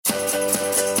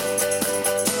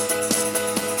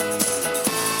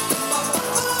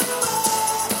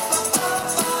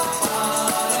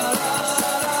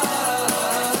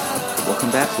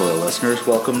back, loyal listeners.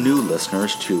 Welcome new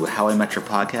listeners to How I Met Your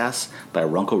Podcast by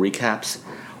Runkle Recaps.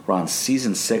 We're on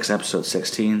Season 6, Episode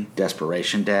 16,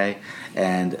 Desperation Day,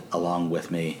 and along with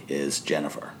me is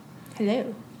Jennifer.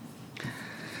 Hello.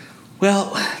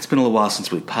 Well, it's been a little while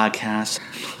since we podcast.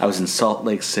 I was in Salt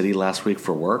Lake City last week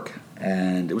for work,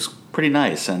 and it was pretty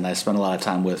nice, and I spent a lot of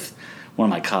time with one of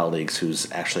my colleagues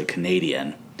who's actually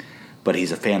Canadian, but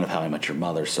he's a fan of How I Met Your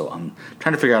Mother, so I'm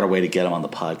trying to figure out a way to get him on the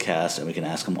podcast, and we can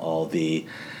ask him all the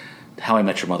How I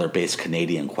Met Your Mother-based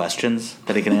Canadian questions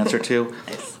that he can answer to.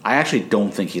 Nice. I actually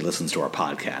don't think he listens to our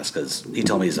podcast, because he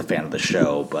told me he's a fan of the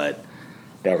show, but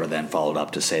never then followed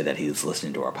up to say that he's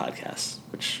listening to our podcast,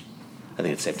 which I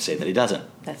think it's safe to say that he doesn't.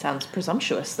 That sounds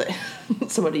presumptuous that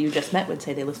somebody you just met would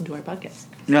say they listen to our podcast.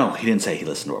 No, he didn't say he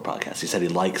listened to our podcast. He said he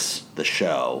likes the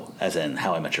show, as in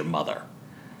How I Met Your Mother.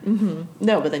 Mm-hmm.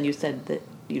 No, but then you said that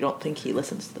you don't think he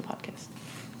listens to the podcast.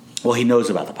 Well, he knows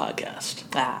about the podcast.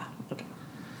 Ah, okay.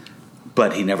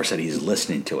 But he never said he's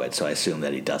listening to it, so I assume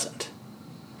that he doesn't.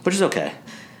 Which is okay.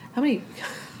 How many...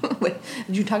 Wait,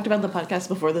 did you talk about the podcast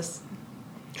before this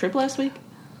trip last week?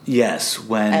 Yes,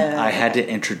 when I had to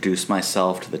introduce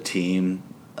myself to the team,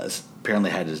 apparently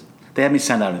they had me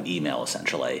send out an email,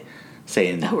 essentially,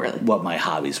 saying what my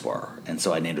hobbies were. And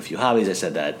so I named a few hobbies. I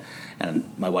said that,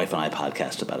 and my wife and I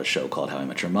podcast about a show called How I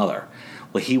Met Your Mother.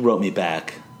 Well, he wrote me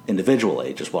back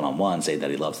individually, just one-on-one, saying that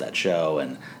he loves that show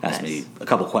and asked me a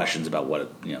couple questions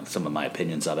about some of my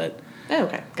opinions of it. Oh,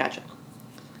 okay, gotcha.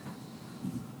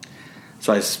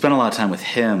 So I spent a lot of time with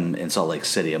him in Salt Lake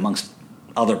City, amongst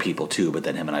other people too, but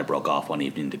then him and I broke off one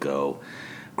evening to go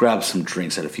grab some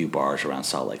drinks at a few bars around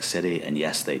Salt Lake City. And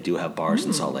yes, they do have bars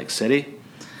in Salt Lake City.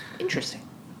 Interesting.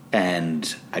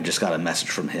 And I just got a message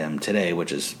from him today,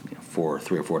 which is 3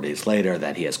 or 4 days later,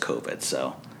 that he has COVID.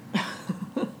 So,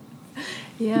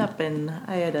 Yep, and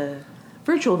I had a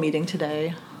virtual meeting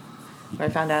today where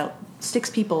I found out 6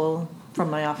 people from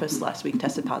my office last week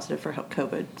tested positive for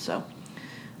COVID. So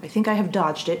I think I have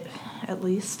dodged it, at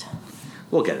least.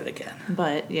 We'll get it again.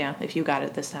 But yeah, if you got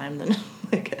it this time, then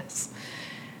I guess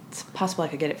it's possible I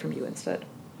could get it from you instead.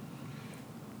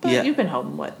 But yeah. You've been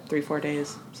home, 3-4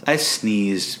 days? So. I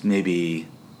sneeze usually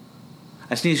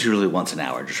once an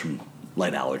hour just from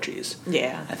light allergies.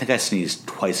 Yeah. I think I sneezed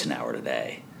twice an hour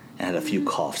today and had a few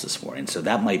coughs this morning, so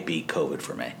that might be COVID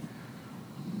for me.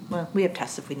 Well, we have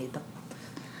tests if we need them.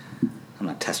 I'm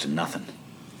not testing nothing.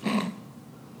 A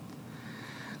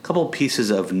couple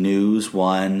pieces of news.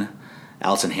 One,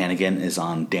 Allison Hannigan is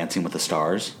on Dancing with the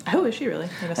Stars. Oh, is she really?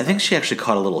 I think she actually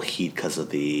caught a little heat because of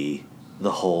the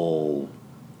whole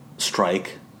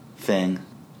strike thing.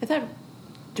 I thought,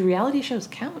 do reality shows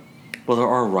count? Well, there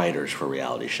are writers for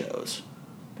reality shows.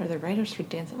 Are there writers for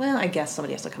dancing? Well, I guess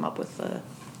somebody has to come up with the...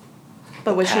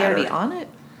 But was she already on it?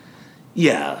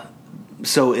 Yeah.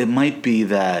 So it might be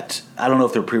that... I don't know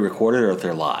if they're pre-recorded or if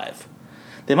they're live.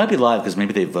 They might be live because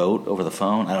maybe they vote over the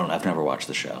phone. I don't know. I've never watched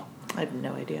the show. I have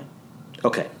no idea.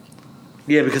 Okay.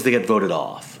 Yeah, because they get voted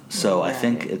off. So right. I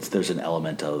think there's an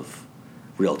element of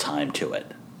real time to it.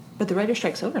 But the writer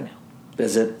strike's over now.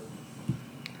 Is it?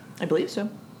 I believe so.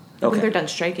 I think they're done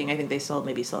striking. I think they still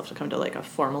have to come to a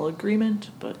formal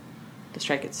agreement, but the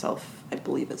strike itself, I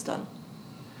believe, is done.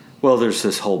 Well, there's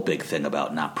this whole big thing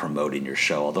about not promoting your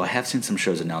show, although I have seen some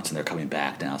shows announcing they're coming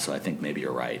back now, so I think maybe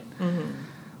you're right. Mm-hmm.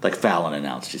 Like Fallon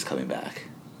announced she's coming back.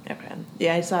 Okay.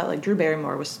 Yeah, I saw Drew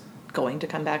Barrymore was going to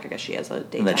come back. I guess she has a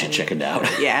daytime. And then she chickened out.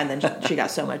 Yeah, and then she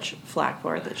got so much flack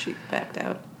for it that she backed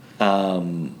out.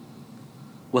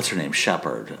 What's her name?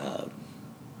 Shepherd.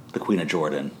 The Queen of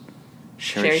Jordan.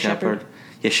 Sherry Shepherd?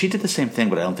 Yeah, she did the same thing,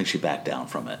 but I don't think she backed down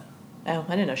from it. Oh,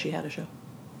 I didn't know she had a show.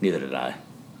 Neither did I.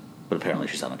 But apparently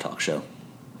she's on a talk show.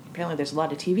 Apparently there's a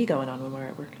lot of TV going on when we're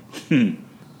at work.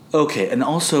 Okay, and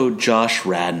also Josh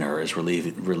Radnor is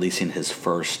releasing his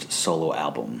first solo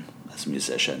album as a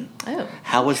musician. Oh,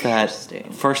 how was that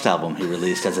first album he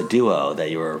released as a duo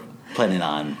that you were planning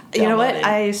on downloading? You know what?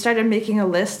 I started making a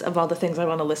list of all the things I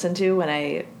want to listen to when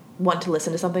I want to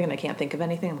listen to something and I can't think of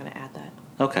anything. I'm going to add that.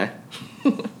 Okay.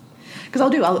 Because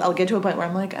I'll get to a point where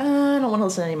I'm like, I don't want to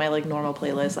listen to any of my normal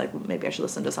playlists. Maybe I should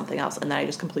listen to something else. And then I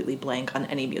just completely blank on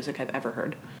any music I've ever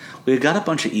heard. We got a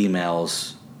bunch of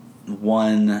emails.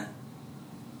 One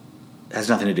has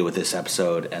nothing to do with this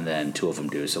episode, and then 2 of them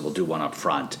do. So we'll do one up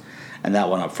front. And that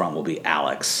one up front will be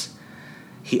Alex.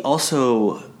 He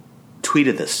also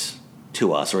tweeted this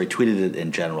to us, or he tweeted it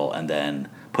in general, and then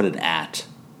put an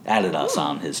added us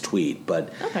on his tweet.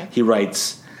 But he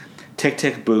writes... Tick,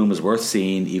 Tick, Boom is worth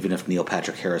seeing even if Neil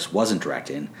Patrick Harris wasn't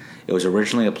directing. It was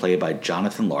originally a play by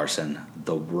Jonathan Larson,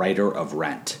 the writer of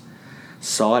Rent.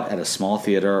 Saw it at a small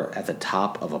theater at the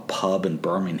top of a pub in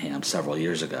Birmingham several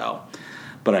years ago.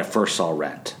 but I first saw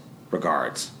Rent.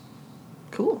 Regards.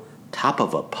 Cool. Top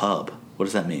of a pub. What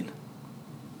does that mean?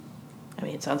 I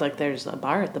mean, it sounds like there's a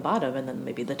bar at the bottom, and then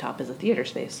maybe the top is a theater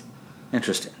space.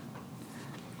 Interesting.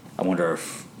 I wonder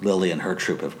if Lily and her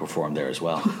troupe have performed there as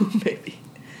well. Maybe.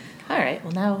 All right.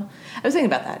 Well, now I was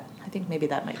thinking about that. I think maybe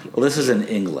that might be. Well, this is in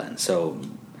England, so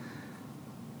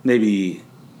maybe.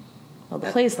 Well,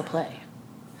 the play is the play.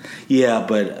 Yeah,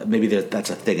 but maybe that's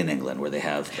a thing in England where they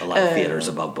have a lot of theaters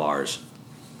above bars.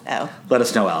 Oh. Let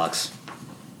us know, Alex.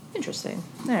 Interesting.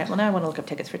 All right. Well, now I want to look up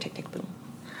tickets for Tick Tick Boom.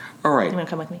 All right. You want to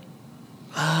come with me?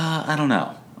 I don't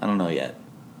know. I don't know yet.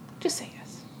 Just say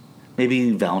yes.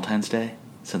 Maybe Valentine's Day,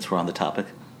 since we're on the topic.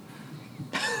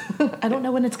 I don't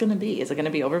know when it's going to be. Is it going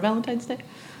to be over Valentine's Day?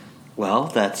 Well,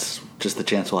 that's just the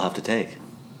chance we'll have to take.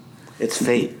 It's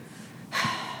fate.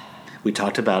 We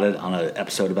talked about it on an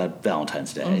episode about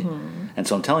Valentine's Day. Mm-hmm. And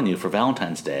so I'm telling you, for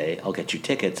Valentine's Day, I'll get you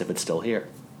tickets if it's still here.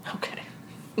 Okay.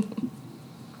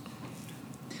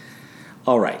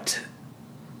 All right.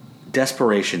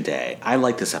 Desperation Day. I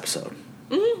like this episode.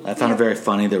 Mm-hmm. I found it very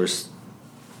funny. There was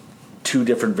 2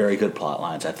 different very good plot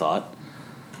lines, I thought.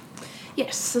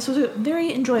 Yes, this was a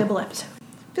very enjoyable episode.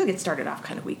 I feel like it started off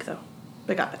kind of weak, though.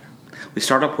 But it got better. We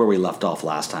start up where we left off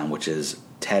last time, which is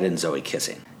Ted and Zoey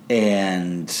kissing.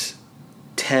 And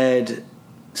Ted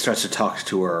starts to talk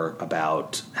to her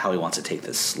about how he wants to take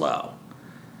this slow.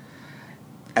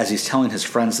 As he's telling his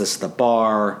friends this at the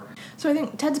bar. So I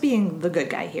think Ted's being the good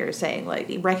guy here, saying,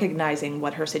 like, recognizing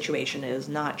what her situation is,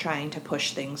 not trying to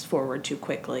push things forward too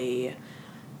quickly.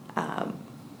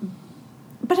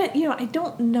 But, I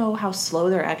don't know how slow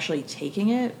they're actually taking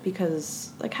it,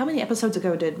 because, like, how many episodes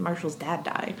ago did Marshall's dad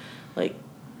die? Like,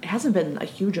 it hasn't been a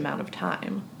huge amount of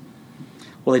time.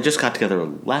 Well, they just got together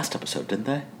last episode, didn't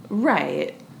they?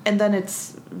 Right. And then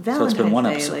it's Valentine's So it's been one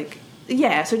Day, episode. like,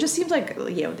 yeah, so it just seems like,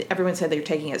 everyone said they're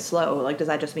taking it slow. Like, does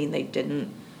that just mean they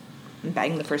didn't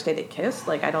bang the first day they kissed?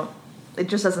 Like, it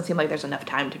just doesn't seem like there's enough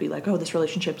time to be like, oh, this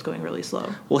relationship's going really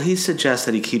slow. Well, he suggests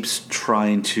that he keeps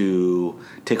trying to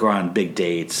take her on big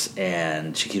dates,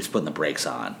 and she keeps putting the brakes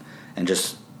on. And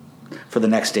just for the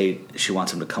next date, she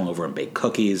wants him to come over and bake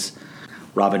cookies.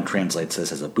 Robin translates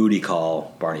this as a booty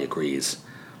call. Barney agrees.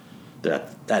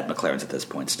 That McLaren's at this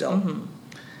point still. Mm-hmm.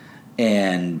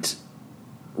 And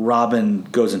Robin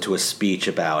goes into a speech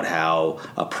about how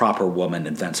a proper woman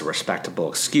invents a respectable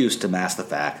excuse to mask the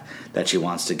fact that she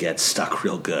wants to get stuck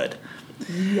real good.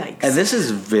 Yikes. And this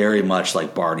is very much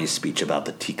like Barney's speech about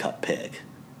the teacup pig,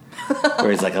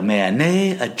 where he's like, a man,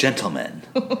 nay, a gentleman,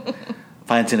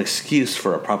 finds an excuse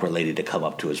for a proper lady to come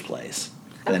up to his place.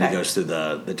 And then he goes through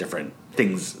the different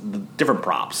things, the different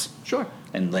props. Sure.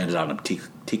 And landed on a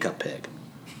teacup pig.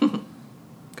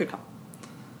 Good call.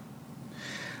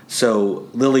 So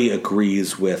Lily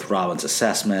agrees with Robin's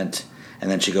assessment, and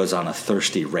then she goes on a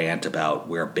thirsty rant about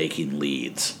where baking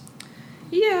leads.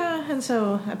 Yeah, and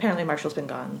so apparently Marshall's been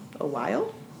gone a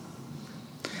while.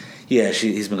 Yeah,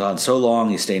 he's been gone so long,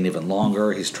 he's staying even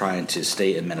longer. He's trying to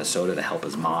stay in Minnesota to help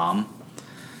his mom,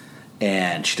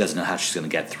 and she doesn't know how she's going to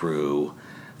get through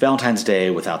Valentine's Day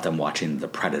without them watching The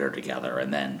Predator together.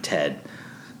 And then Ted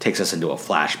takes us into a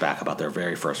flashback about their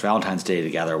very first Valentine's Day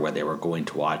together, where they were going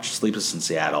to watch Sleepless in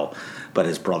Seattle, but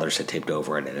his brothers had taped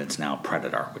over it, and it's now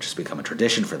Predator, which has become a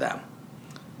tradition for them.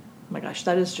 Oh my gosh,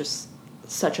 that is just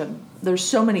there's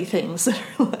so many things that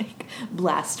are like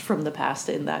blast from the past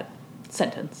in that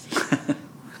sentence.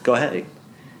 Go ahead.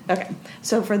 Okay,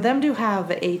 so for them to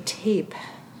have a tape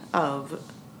of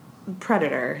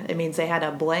Predator, it means they had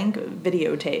a blank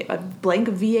videotape, a blank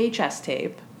VHS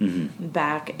tape, mm-hmm.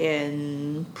 back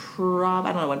in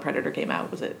I don't know when Predator came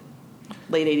out. Was it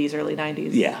late 80s, early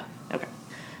 90s? Yeah. Okay.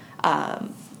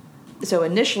 So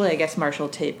initially, I guess Marshall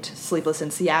taped Sleepless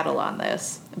in Seattle on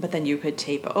this, but then you could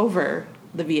tape over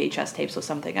the VHS tapes with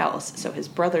something else. So his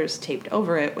brothers taped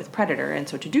over it with Predator, and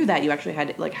so to do that, you actually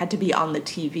had to be on the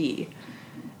TV,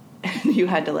 and you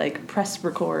had to press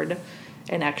record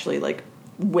and actually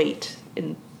wait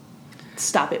and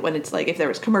stop it when it's if there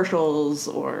was commercials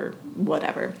or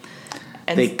whatever.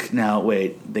 And they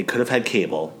could have had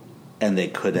cable, and they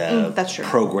could have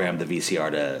programmed the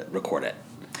VCR to record it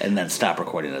and then stop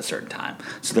recording at a certain time.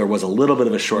 So there was a little bit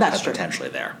of a shortcut potentially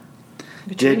there.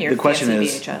 The question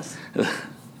is,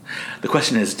 the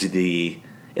question is,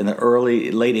 in the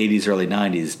late 80s, early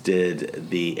 90s, did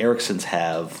the Ericssons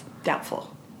have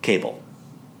cable?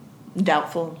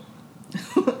 Doubtful.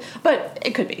 But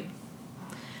it could be.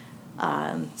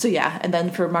 So yeah, and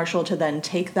then for Marshall to then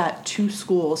take that to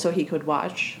school so he could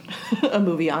watch a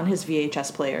movie on his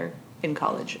VHS player in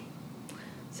college.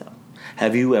 So,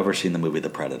 have you ever seen the movie The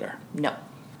Predator? No.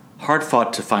 Hard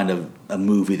fought to find a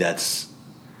movie that's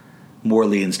more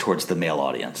leans towards the male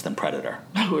audience than Predator.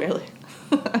 Oh, really?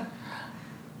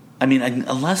 I mean,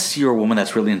 unless you're a woman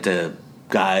that's really into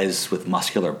guys with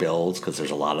muscular builds, because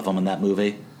there's a lot of them in that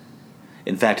movie.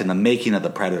 In fact, in the making of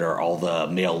The Predator, all the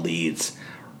male leads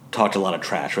talked a lot of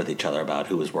trash with each other about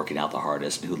who was working out the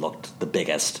hardest and who looked the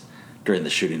biggest during the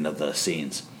shooting of the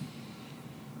scenes.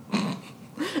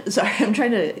 Sorry, I'm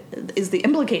trying to... Is the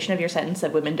implication of your sentence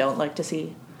that women don't like to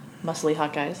see muscly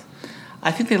hot guys?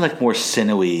 I think they like more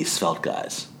sinewy, svelte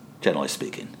guys, generally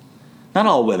speaking. Not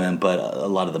all women, but a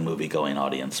lot of the movie-going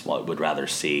audience would rather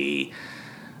see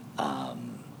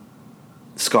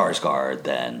Skarsgård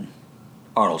than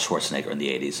Arnold Schwarzenegger in the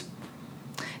 80s.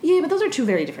 Yeah, but those are two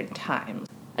very different times.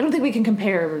 I don't think we can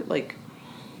compare, like,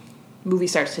 movie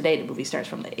stars today to movie stars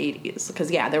from the 80s.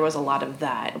 Because, yeah, there was a lot of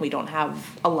that, and we don't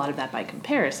have a lot of that by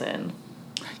comparison.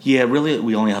 Yeah, really,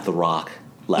 we only have The Rock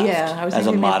left as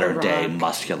a modern-day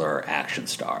muscular action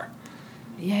star.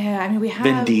 Yeah, I mean, we have...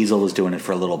 Vin Diesel was doing it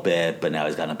for a little bit, but now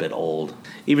he's gotten a bit old.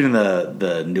 Even in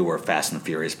the newer Fast and the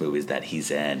Furious movies that he's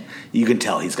in, you can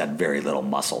tell he's got very little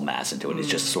muscle mass into it. He's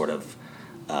just sort of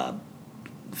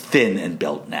thin and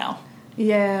built now.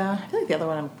 Yeah, I feel like the other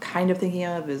one I'm kind of thinking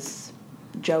of is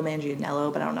Joe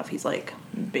Manganiello, but I don't know if he's, like,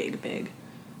 big.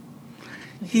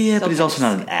 Yeah, but he's also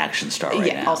not an action star right now.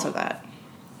 Yeah, also that.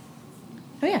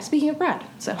 Oh, yeah, speaking of Brad.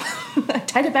 So, I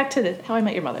tied it back to How I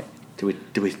Met Your Mother.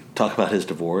 Did we talk about his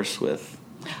divorce with...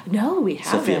 No, we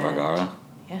haven't. Sofia Vergara?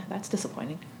 Yeah, that's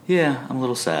disappointing. Yeah, I'm a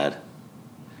little sad.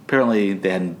 Apparently,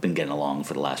 they hadn't been getting along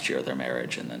for the last year of their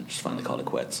marriage, and then just finally called it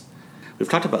quits. We've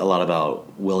talked a lot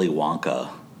about Willy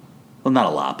Wonka. Well, not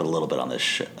a lot, but a little bit on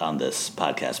this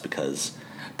podcast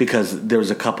because there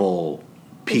was a couple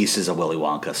pieces of Willy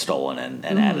Wonka stolen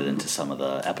and added into some of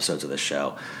the episodes of this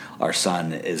show. Our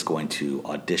son is going to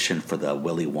audition for the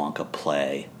Willy Wonka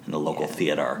play in the local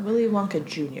theater. Willy Wonka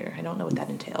Jr. I don't know what that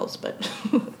entails, but...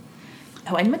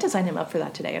 Oh, I meant to sign him up for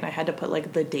that today, and I had to put,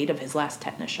 like, the date of his last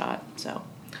tetanus shot, so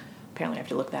apparently I have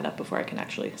to look that up before I can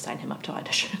actually sign him up to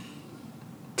audition.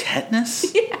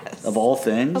 Tetanus? Yes. Of all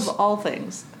things? Of all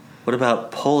things. What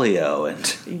about polio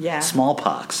and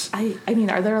smallpox? I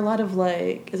mean, is there a lot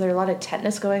of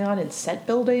tetanus going on in set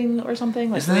building or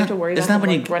something? Like, do we have to worry about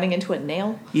them, running into a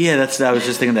nail? Yeah, I was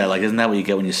just thinking that. Like, isn't that what you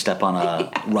get when you step on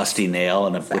a rusty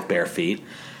nail with bare feet?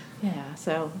 Yeah,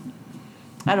 so,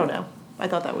 I don't know. I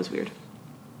thought that was weird.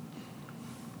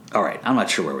 All right, I'm not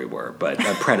sure where we were, but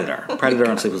Predator. Predator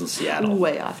on Sleepless in Seattle.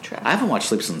 Way off track. I haven't watched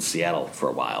Sleepless in Seattle for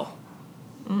a while.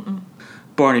 Mm-mm.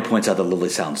 Barney points out that Lily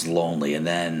sounds lonely, and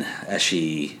then as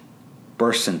she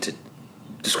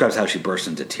describes how she burst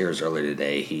into tears earlier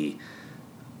today, he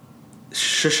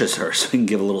shushes her so he can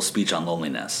give a little speech on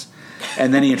loneliness.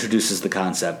 And then he introduces the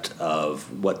concept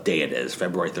of what day it is,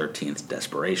 February 13th,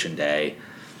 Desperation Day.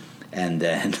 And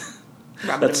then...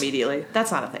 Robin immediately.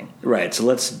 That's not a thing. Right, so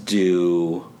let's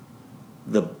do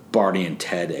the Barney and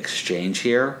Ted exchange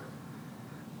here.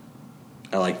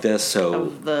 I like this. So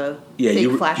of the big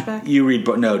flashback? You read...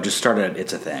 No, just start at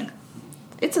It's a Thing.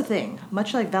 It's a thing.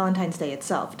 Much like Valentine's Day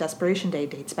itself, Desperation Day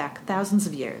dates back thousands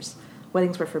of years.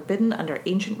 Weddings were forbidden under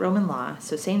ancient Roman law,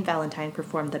 so Saint Valentine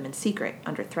performed them in secret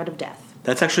under threat of death.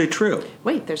 That's actually true.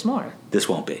 Wait, there's more. This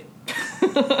won't be.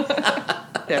 Yeah,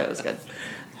 it was good.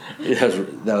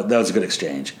 That was a good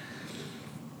exchange.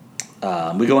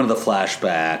 We go into the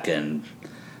flashback, and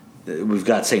we've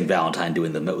got Saint Valentine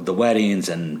doing the weddings,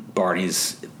 and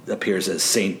Barney's appears as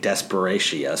Saint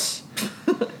Desperatius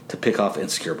to pick off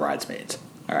insecure bridesmaids.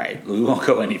 All right, we won't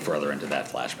go any further into that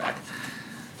flashback.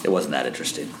 It wasn't that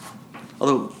interesting.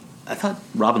 Although, I thought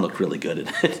Robin looked really good in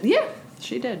it. Yeah,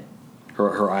 she did.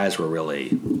 Her eyes were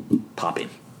really popping.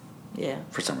 Yeah.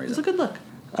 For some reason. It was a good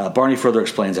look. Barney further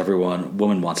explains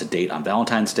woman wants a date on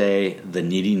Valentine's Day. The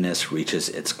neediness reaches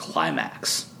its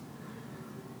climax.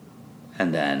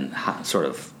 And then sort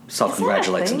of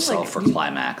self-congratulates himself for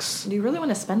climax. Do you really want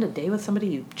to spend a day with somebody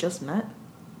you just met?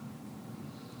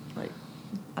 Like,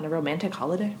 on a romantic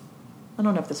holiday? I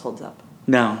don't know if this holds up.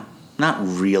 No, not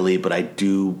really, but I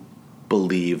do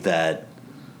believe that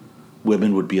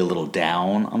women would be a little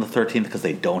down on the 13th because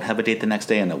they don't have a date the next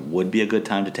day, and it would be a good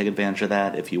time to take advantage of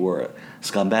that if you were a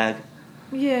scumbag.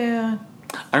 Yeah.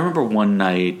 I remember one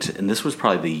night, and this was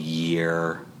probably the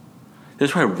year...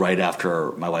 This was probably right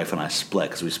after my wife and I split,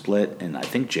 because we split in, I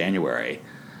think, January.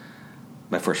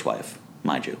 My first wife,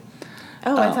 mind you.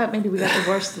 Oh, I thought maybe we got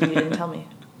divorced and you didn't tell me.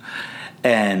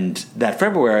 And that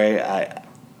February,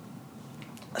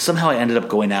 somehow I ended up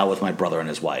going out with my brother and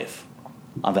his wife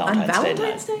on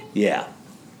Valentine's Day. Yeah.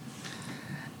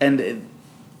 And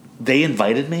they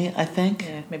invited me, I think.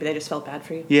 Yeah, maybe they just felt bad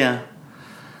for you. Yeah.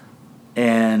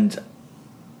 And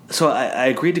So I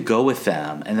agreed to go with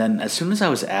them, and then as soon as I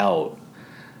was out,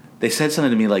 they said something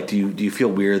to me like, do you feel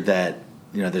weird that,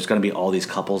 there's going to be all these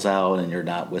couples out and you're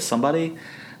not with somebody?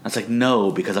 I was like,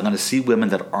 no, because I'm going to see women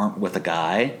that aren't with a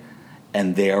guy,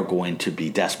 and they are going to be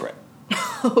desperate.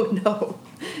 Oh, no.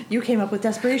 You came up with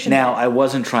Desperation. Now, I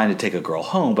wasn't trying to take a girl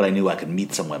home, but I knew I could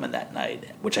meet some women that night,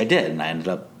 which I did, and I ended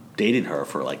up dating her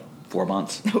for like 4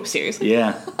 months. Oh, seriously?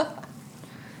 Yeah.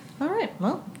 All right.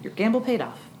 Well, your gamble paid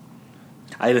off.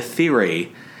 I had a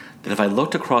theory that if I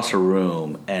looked across a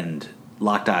room and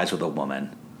locked eyes with a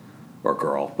woman or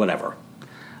girl, whatever,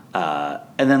 and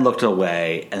then looked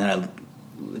away, and then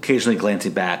I occasionally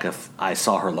glancing back, if I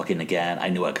saw her looking again, I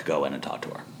knew I could go in and talk to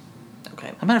her.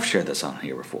 Okay. I might have shared this on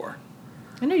here before.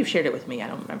 I know you've shared it with me. I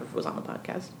don't remember if it was on the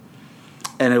podcast.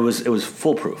 And it was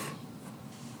foolproof.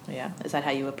 Yeah. Is that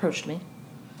how you approached me?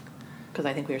 Because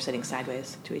I think we were sitting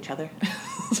sideways to each other.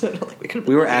 So I don't think we could.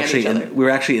 We were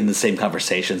actually in the same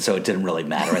conversation, so it didn't really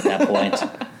matter at that point.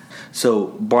 So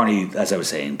Barney, as I was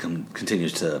saying,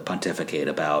 continues to pontificate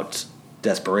about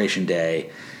Desperation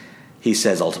Day. He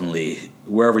says ultimately,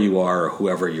 wherever you are or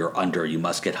whoever you're under, you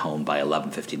must get home by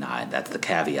 11:59. That's the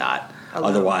caveat.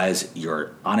 Otherwise,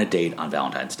 you're on a date on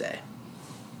Valentine's Day.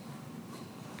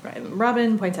 Right.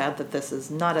 Robin points out that this is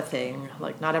not a thing.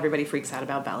 Like, not everybody freaks out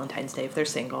about Valentine's Day if they're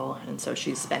single, and so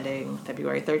she's spending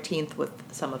February 13th with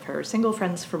some of her single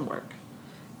friends from work.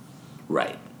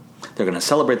 Right. They're going to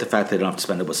celebrate the fact they don't have to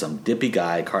spend it with some dippy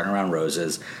guy carting around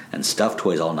roses and stuffed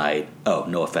toys all night. Oh,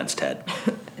 no offense, Ted.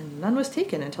 And none was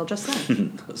taken until just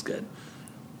then. That was good.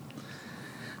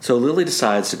 So Lily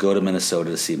decides to go to Minnesota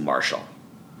to see Marshall.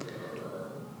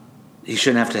 He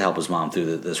shouldn't have to help his mom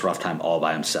through this rough time all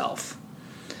by himself.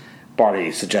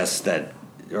 Barney suggests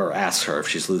or asks her if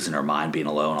she's losing her mind being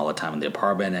alone all the time in the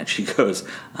apartment, and she goes,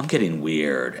 I'm getting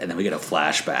weird. And then we get a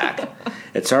flashback.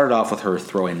 It started off with her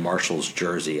throwing Marshall's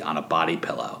jersey on a body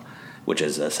pillow, which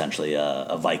is essentially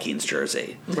a Vikings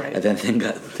jersey. Right. And then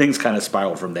things kind of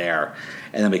spiraled from there.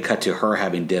 And then we cut to her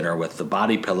having dinner with the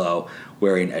body pillow,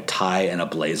 wearing a tie and a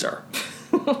blazer.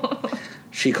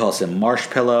 She calls him Marsh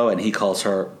Pillow, and he calls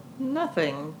her...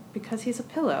 Nothing, because he's a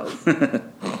pillow.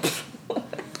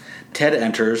 Ted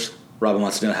enters. Robin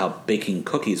wants to know how baking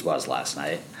cookies was last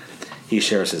night. He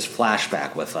shares his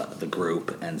flashback with the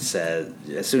group and says,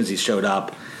 as soon as he showed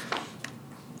up,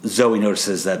 Zoey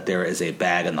notices that there is a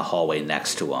bag in the hallway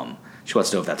next to him. She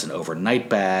wants to know if that's an overnight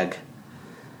bag.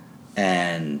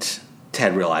 And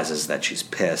Ted realizes that she's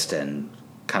pissed and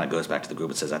kind of goes back to the group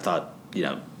and says, I thought,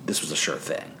 this was a sure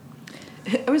thing.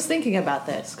 I was thinking about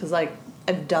this because,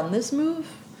 I've done this move,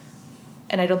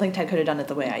 and I don't think Ted could have done it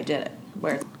the way I did it.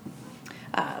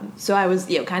 So I was,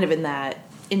 kind of in that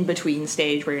in-between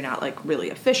stage where you're not,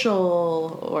 really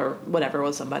official or whatever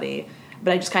with somebody,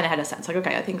 but I just kind of had a sense,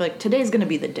 okay, I think, today's going to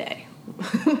be the day.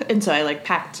 And so I,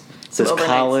 packed some overnight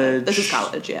college? stuff. This is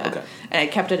college, yeah. Okay. And I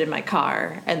kept it in my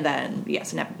car, and then,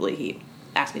 yes, inevitably he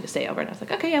asked me to stay over, and I was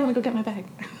like, okay, yeah, I'm going to go get my bag.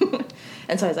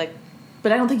 And so I was like,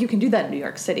 but I don't think you can do that in New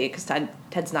York City, because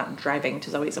Ted's not driving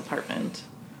to Zoe's apartment.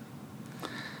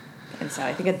 And so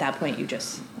I think at that point you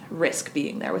just risk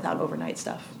being there without overnight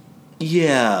stuff.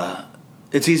 Yeah.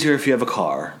 It's easier if you have a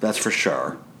car, that's for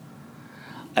sure.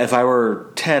 If I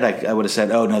were Ted, I would have said,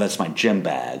 oh, no, that's my gym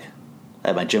bag. I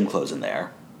have my gym clothes in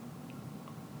there.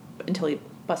 Until he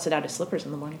busted out his slippers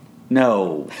in the morning.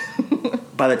 No.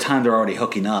 By the time they're already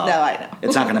hooking up, no, I know.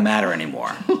 It's not going to matter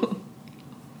anymore.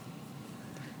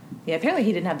 Yeah, apparently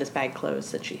he didn't have this bag closed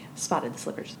since she spotted the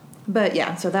slippers. But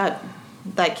yeah, so that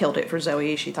killed it for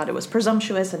Zoey. She thought it was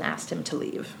presumptuous and asked him to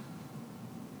leave.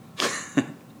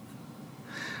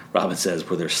 Robin says,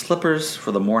 were there slippers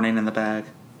for the morning in the bag?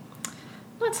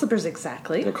 Not slippers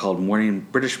exactly. They're called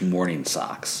British morning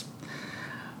socks.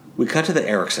 We cut to the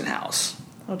Erickson house.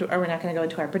 Oh, are we not going to go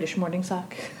into our British morning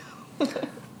sock?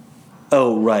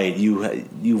 Oh, right.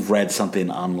 You've read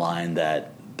something online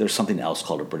that there's something else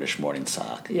called a British morning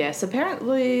sock. Yes,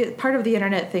 apparently part of the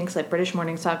internet thinks that British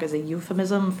morning sock is a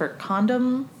euphemism for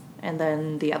condom, and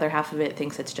then the other half of it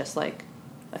thinks it's just a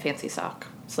fancy sock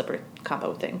slipper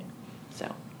combo thing.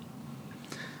 So,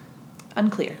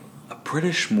 unclear. A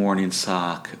British morning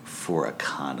sock for a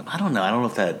condom. I don't know. I don't know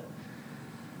if that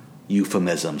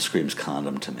euphemism screams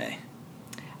condom to me.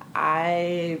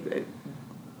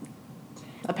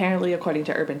 Apparently, according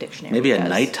to Urban Dictionary, maybe a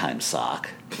nighttime sock.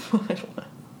 I don't know.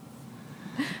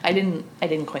 I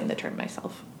didn't coin the term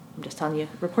myself. I'm just telling you,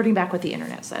 reporting back what the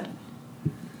internet said.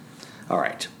 All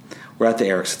right. We're at the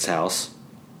Erickson's house.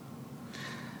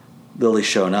 Lily's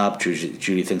shown up.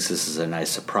 Judy thinks this is a nice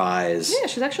surprise. Yeah,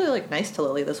 she's actually nice to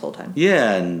Lily this whole time.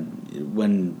 Yeah, and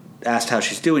when asked how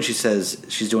she's doing, she says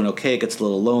she's doing okay. It gets a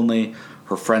little lonely.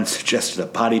 Her friend suggested a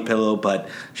body pillow, but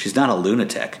she's not a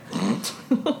lunatic.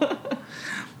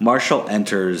 Marshall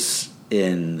enters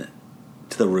in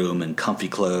to the room in comfy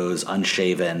clothes,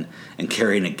 unshaven, and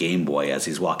carrying a Game Boy as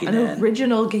he's walking in. An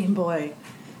original Game Boy.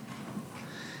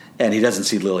 And he doesn't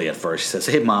see Lily at first. He says,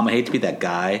 "Hey, Mom, I hate to be that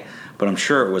guy, but I'm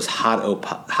sure it was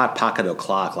Hot Pocket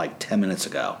o'clock like 10 minutes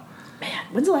ago." Man,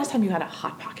 when's the last time you had a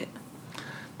Hot Pocket?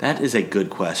 That is a good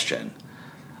question.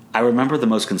 I remember the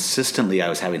most consistently I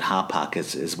was having Hot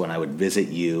Pockets is when I would visit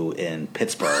you in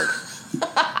Pittsburgh,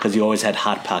 because you always had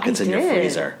Hot Pockets in your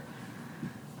freezer.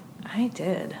 I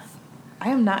did. I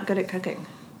am not good at cooking.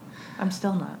 I'm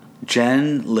still not.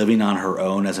 Jen, living on her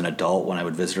own as an adult when I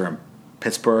would visit her in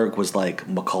Pittsburgh, was like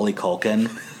Macaulay Culkin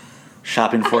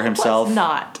shopping for himself. Was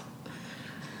not.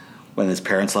 When his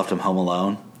parents left him home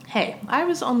alone. Hey, I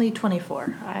was only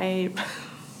 24. I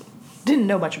didn't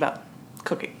know much about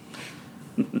cooking.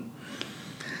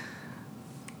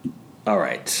 All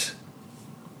right.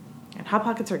 And Hot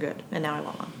Pockets are good, and now I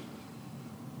want one.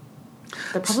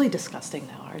 They're probably disgusting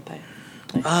now, aren't they?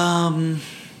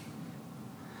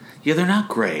 Yeah, they're not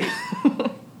great.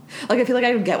 Like, I feel like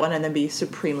I would get one and then be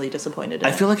supremely disappointed.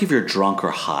 I feel like if you're drunk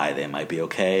or high, they might be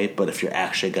okay. But if you're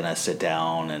actually going to sit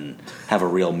down and have a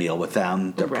real meal with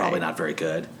them, they're probably not very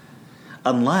good.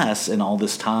 Unless, in all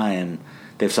this time,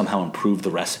 they've somehow improved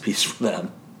the recipes for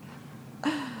them.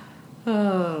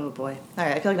 Oh, boy. All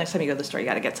right, I feel like next time you go to the store, you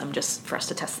got to get some just for us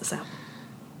to test this out.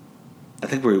 I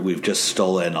think we've just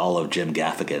stolen all of Jim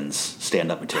Gaffigan's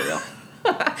stand-up material.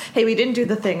 Hey, we didn't do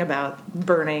the thing about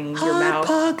burning your mouth.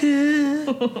 Hot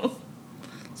Pocket.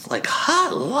 It's like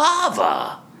hot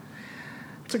lava.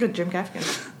 It's a good Jim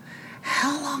Gaffigan.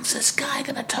 How long's this guy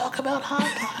going to talk about Hot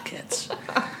Pockets?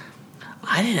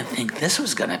 I didn't think this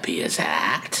was going to be his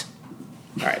act.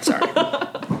 All right, sorry.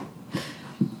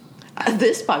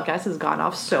 This podcast has gone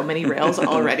off so many rails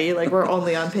already. Like, we're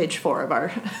only on page 4 of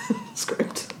our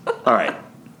script. All right.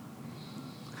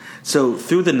 So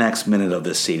through the next minute of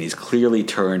this scene, he's clearly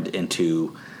turned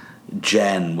into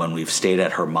Jen when we've stayed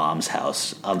at her mom's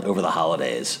house over the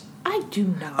holidays. I do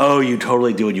not. Oh, you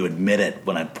totally do, and you admit it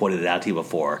when I pointed it out to you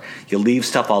before. You leave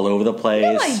stuff all over the place.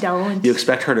 No, I don't. You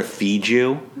expect her to feed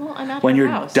you. Well, I'm at when her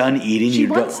you're house. Done eating, she you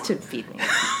wants to feed me.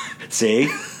 See?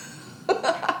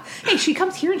 Hey, she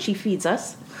comes here and she feeds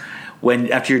us.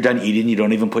 When after you're done eating, you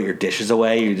don't even put your dishes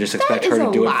away. You just expect her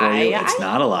to do it for you. It's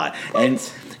not a lie.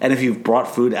 And if you've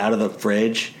brought food out of the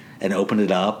fridge and opened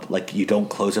it up, like, you don't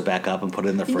close it back up and put it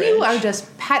in the fridge. You are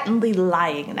just patently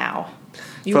lying now.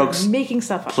 You folks, are making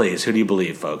stuff up. Please, who do you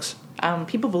believe, folks?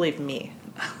 People believe me.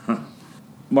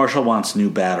 Marshall wants new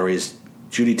batteries.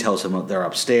 Judy tells him they're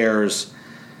upstairs,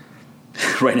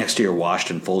 right next to your washed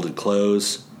and folded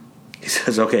clothes. He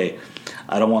says, "Okay,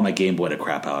 I don't want my Game Boy to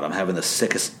crap out. I'm having the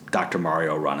sickest Dr.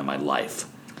 Mario run in my life."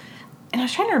 And I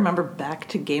was trying to remember back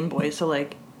to Game Boy, so,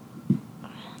 like,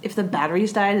 if the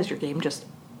batteries died, is your game just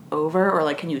over? Or,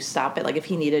 like, can you stop it? Like, if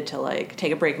he needed to, like,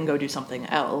 take a break and go do something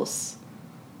else,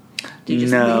 do you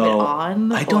just leave it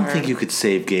on? I don't think you could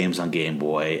save games on Game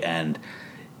Boy, and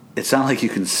it's not like you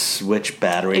can switch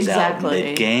batteries out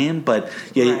mid-game, but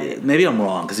maybe I'm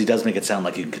wrong, because he does make it sound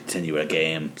like you can continue a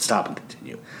game. Stop and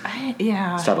continue.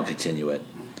 Stop and continue it.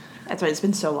 That's right. It's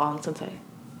been so long since I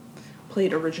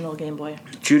played original Game Boy.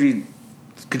 Judy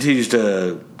continues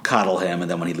to coddle him,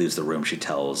 and then when he leaves the room, she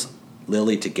tells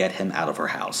Lily to get him out of her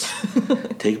house.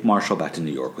 "Take Marshall back to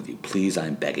New York with you. Please,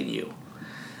 I'm begging you."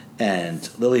 And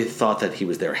Lily thought that he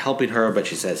was there helping her, but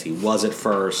she says he was at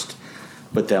first.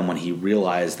 But then when he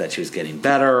realized that she was getting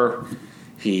better,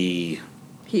 he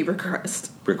regressed.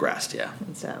 Regressed, yeah.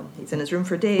 And so he's in his room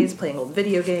for days playing old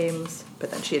video games,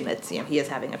 but then she admits, he is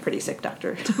having a pretty sick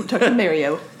Dr.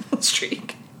 Mario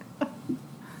streak.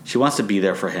 She wants to be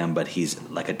there for him, but he's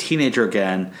like a teenager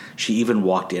again. She even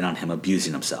walked in on him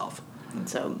abusing himself. And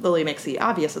so Lily makes the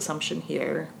obvious assumption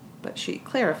here, but she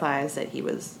clarifies that he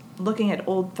was looking at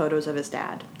old photos of his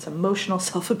dad. It's emotional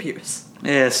self-abuse.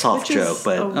 Yeah, soft joke,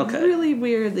 but okay. Really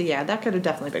weird. Yeah, that could have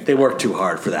definitely been. They worked too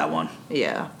hard for that one.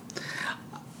 Yeah.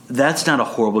 That's not a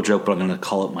horrible joke, but I'm going to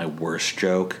call it my worst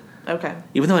joke. Okay.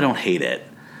 Even though I don't hate it.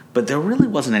 But there really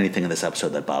wasn't anything in this episode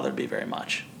that bothered me very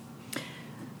much.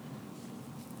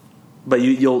 But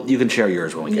you can share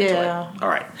yours when we get to it. All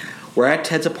right. We're at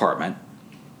Ted's apartment.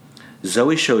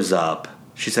 Zoey shows up.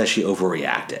 She says she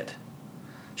overreacted.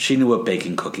 She knew what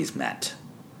baking cookies meant.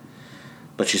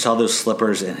 But she saw those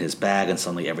slippers in his bag, and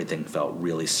suddenly everything felt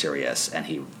really serious. And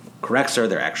he corrects her.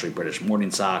 They're actually British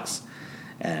morning socks.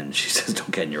 And she says,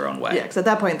 "Don't get in your own way." Yeah, because at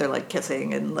that point they're, like,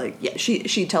 kissing. And, like,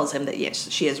 she tells him that, yes,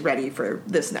 she is ready for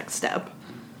this next step.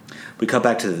 We cut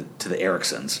back to the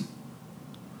Ericksons.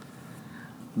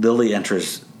 Lily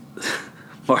enters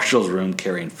Marshall's room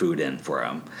carrying food in for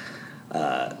him.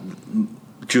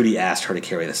 Judy asked her to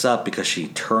carry this up because she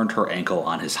turned her ankle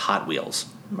on his Hot Wheels.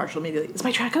 Marshall immediately, is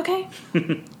my track okay?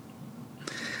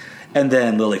 And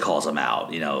then Lily calls him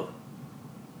out.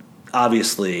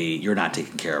 Obviously, you're not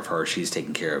taking care of her. She's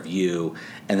taking care of you.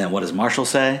 And then what does Marshall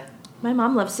say? My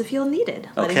mom loves to feel needed.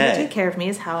 Letting Okay. her take care of me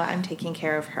is how I'm taking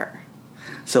care of her.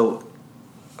 So,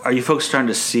 are you folks starting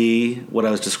to see what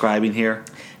I was describing here?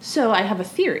 So I have a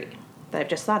theory that I've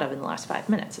just thought of in the last 5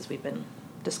 minutes as we've been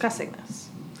discussing this.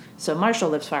 So Marshall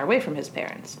lives far away from his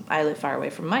parents. I live far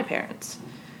away from my parents.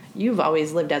 You've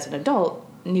always lived as an adult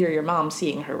near your mom,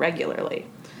 seeing her regularly.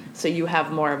 So you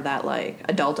have more of that,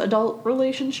 adult-adult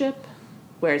relationship.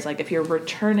 Whereas, if you're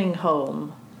returning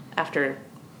home after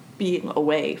being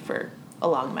away for a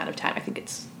long amount of time, I think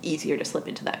it's easier to slip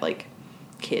into that,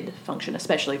 kid function,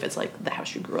 especially if it's, the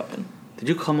house you grew up in. Did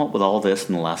you come up with all this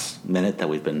in the last minute that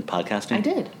we've been podcasting? I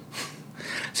did.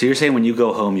 So you're saying when you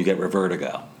go home, you get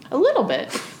revertigo? A little bit.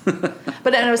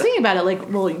 But and I was thinking about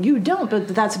it, you don't, but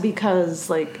that's because,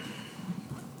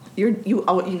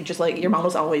 you just, your mom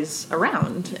was always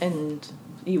around, and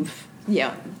you've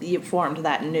formed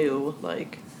that new,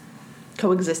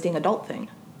 coexisting adult thing.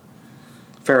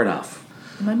 Fair enough.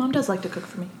 My mom does like to cook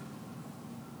for me.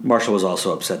 Marshall was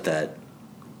also upset that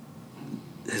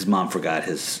his mom forgot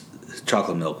his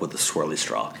chocolate milk with the swirly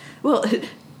straw. Well,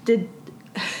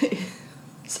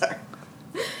 sorry.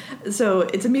 So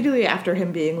it's immediately after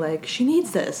him being like, she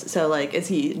needs this. So, is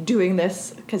he doing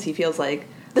this because he feels like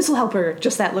this will help her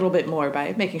just that little bit more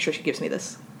by making sure she gives me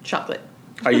this chocolate?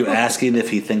 Are you asking if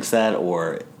he thinks that,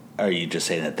 or are you just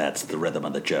saying that that's the rhythm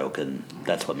of the joke and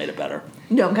that's what made it better?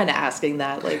 No, I'm kind of asking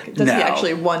that. Does he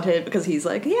actually want it because he's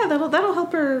like, yeah, that'll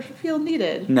help her feel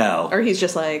needed? No. Or he's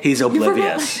just like, he's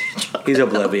oblivious. He's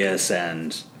oblivious,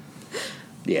 and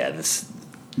yeah, this.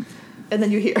 And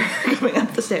then you hear her coming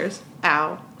up the stairs.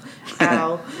 Ow.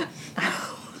 Ow.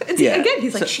 Ow. And see, again,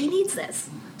 he's like, she needs this.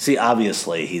 See,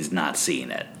 obviously, he's not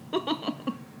seeing it.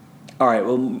 All right,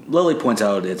 well, Lily points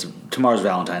out tomorrow's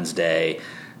Valentine's Day.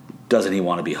 Doesn't he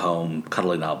want to be home,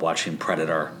 cuddling up, watching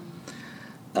Predator?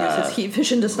 It's heat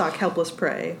vision to stalk helpless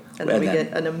prey. And then we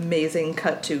get an amazing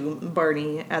cut to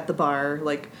Barney at the bar,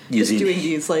 just doing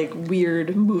these,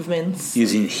 weird movements.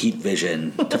 Using heat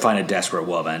vision to find a desperate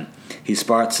woman. He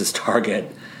spots his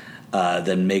target,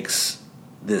 then makes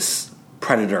this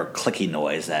Predator clicking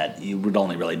noise that you would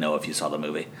only really know if you saw the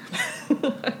movie.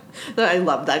 I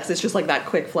love that, because it's just that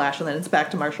quick flash, and then it's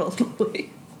back to Marshall and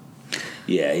Lily.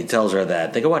 Yeah, he tells her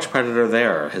that they can watch Predator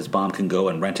there. His mom can go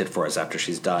and rent it for us after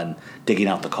she's done digging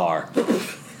out the car.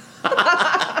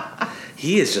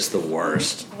 He is just the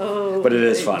worst. Oh, but it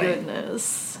is funny.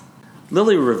 Goodness.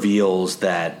 Lily reveals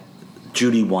that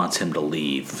Judy wants him to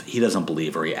leave. He doesn't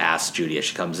believe her. He asks Judy as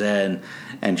she comes in,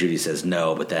 and Judy says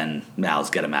no, but then Mal's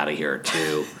get him out of here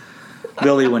too.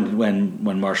 Lily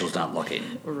when Marshall's not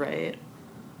looking. Right.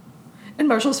 And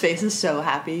Marshall's face is so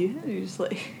happy. He's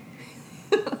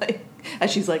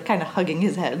as she's kind of hugging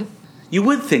his head. You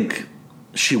would think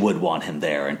she would want him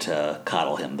there and to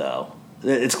coddle him, though.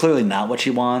 It's clearly not what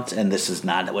she wants, and this is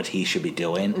not what he should be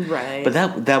doing. Right.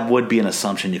 But that would be an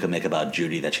assumption you could make about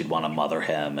Judy, that she'd want to mother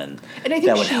him, and I think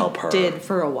that would help her. Did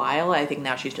for a while. I think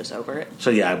now she's just over it.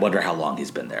 So yeah, I wonder how long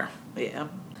he's been there. Yeah.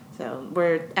 So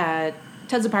we're at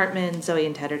Ted's apartment. Zoey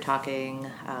and Ted are talking.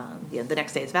 The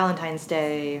next day is Valentine's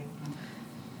Day,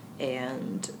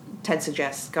 and Ted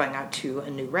suggests going out to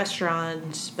a new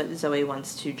restaurant, but Zoey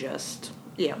wants to just,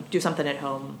 do something at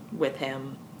home with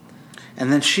him.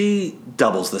 And then she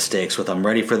doubles the stakes with, I'm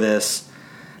ready for this.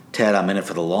 Ted, I'm in it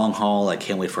for the long haul. I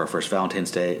can't wait for our first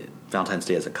Valentine's Day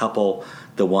as a couple.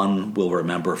 The one we'll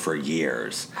remember for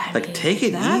years. Take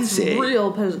it easy. That's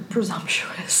real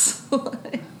presumptuous.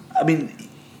 I mean,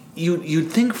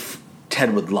 you'd think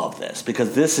Ted would love this,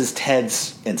 because this is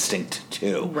Ted's instinct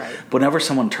too. Right. Whenever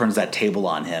someone turns that table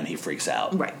on him, he freaks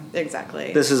out. Right,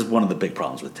 exactly. This is one of the big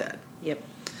problems with Ted. Yep.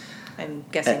 I'm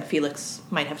guessing Felix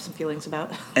might have some feelings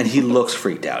about. And he looks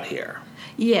freaked out here.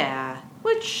 Yeah,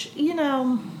 which,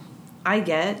 I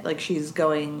get. She's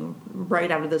going right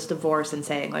out of this divorce and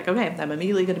saying, okay, I'm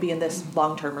immediately going to be in this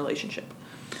long-term relationship.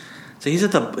 So he's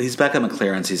back at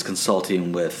McLaren's. He's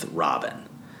consulting with Robin.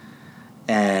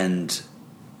 And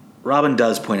Robin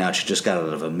does point out she just got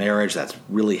out of a marriage that's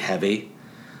really heavy.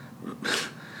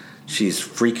 She's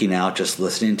freaking out just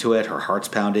listening to it. Her heart's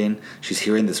pounding. She's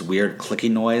hearing this weird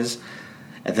clicking noise.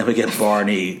 And then we get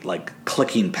Barney,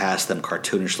 clicking past them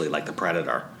cartoonishly like the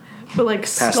Predator. But,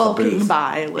 skulking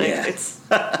by. Yeah. It's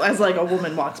as, a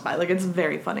woman walks by. It's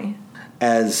very funny.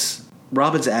 As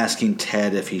Robin's asking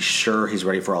Ted if he's sure he's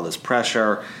ready for all this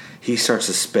pressure, he starts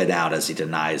to spit out as he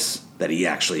denies that he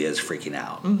actually is freaking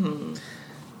out. Mm-hmm.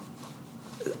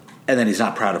 And then he's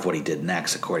not proud of what he did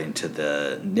next, according to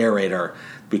the narrator.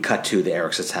 We cut to the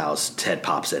Erickson's house. Ted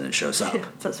pops in and shows up.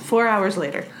 So it's 4 hours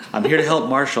later. I'm here to help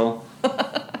Marshall.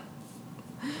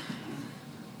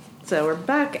 So we're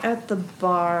back at the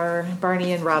bar.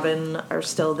 Barney and Robin are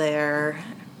still there.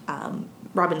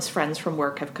 Robin's friends from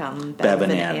work have come. Bev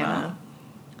and Anna.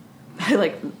 I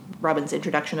like Robin's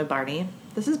introduction of Barney.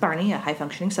 This is Barney, a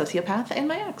high-functioning sociopath, and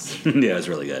my ex. Yeah, it was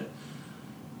really good.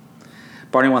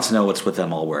 Barney wants to know what's with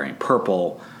them all wearing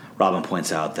purple. Robin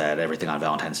points out that everything on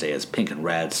Valentine's Day is pink and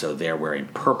red, so they're wearing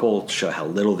purple to show how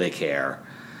little they care.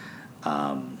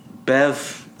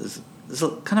 Bev is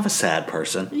kind of a sad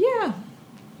person. Yeah.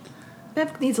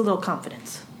 Bev needs a little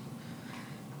confidence.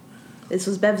 This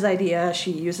was Bev's idea.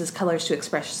 She uses colors to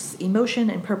express emotion,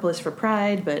 and purple is for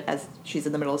pride, but as she's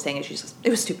in the middle of saying it, she says, it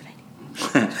was a stupid idea.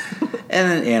 And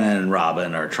then Anna and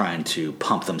Robin are trying to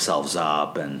pump themselves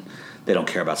up, and they don't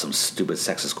care about some stupid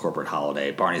sexist corporate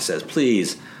holiday. Barney says,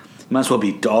 please, you might as well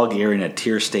be dog-earing a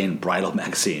tear-stained bridal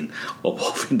magazine while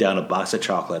wolfing down a box of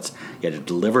chocolates you had to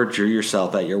deliver to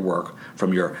yourself at your work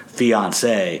from your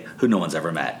fiancé, who no one's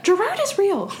ever met. Gerard is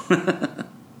real.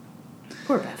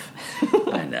 Poor Bev.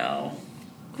 I know.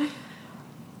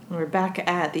 We're back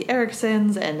at the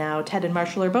Ericksons, and now Ted and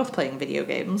Marshall are both playing video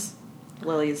games.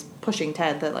 Lily's pushing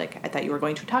Ted that, I thought you were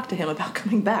going to talk to him about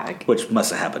coming back. Which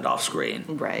must have happened off screen.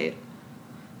 Right.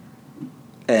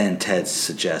 And Ted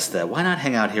suggests that why not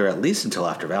hang out here at least until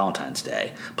after Valentine's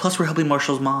Day? Plus, we're helping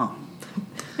Marshall's mom.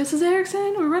 Mrs.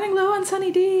 Erickson, we're running low on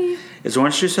Sunny D. Is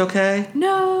orange juice okay?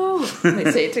 No.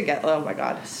 They say it together. Oh my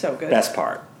god, so good. Best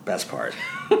part.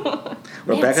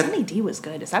 Man, Sunny D was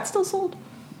good. Is that still sold?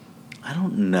 I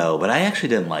don't know, but I actually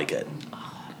didn't like it.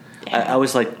 Oh, I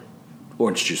always liked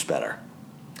orange juice better.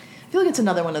 I feel like it's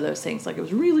another one of those things. It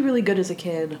was really, really good as a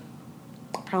kid.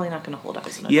 Probably not going to hold up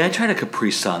as an adult. Yeah, I tried a Capri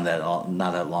Sun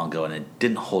not that long ago, and it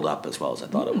didn't hold up as well as I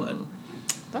thought it would.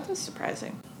 That was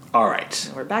surprising. All right.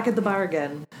 And we're back at the bar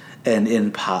again.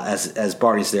 And as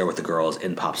Barney's there with the girls,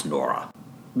 in pops Nora.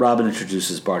 Robin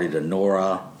introduces Barney to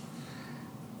Nora.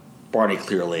 Barney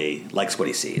clearly likes what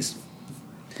he sees.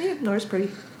 Yeah, Nora's pretty.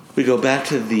 We go back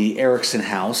to the Erickson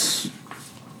house.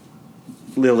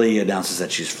 Lily announces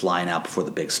that she's flying out before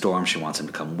the big storm. She wants him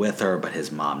to come with her, but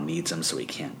his mom needs him, so he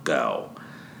can't go.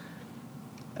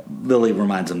 Lily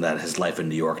reminds him that his life in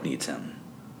New York needs him.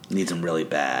 Needs him really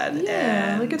bad.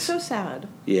 Yeah, and it's so sad.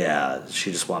 Yeah,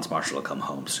 she just wants Marshall to come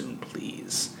home soon,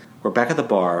 please. We're back at the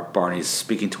bar. Barney's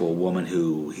speaking to a woman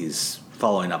who he's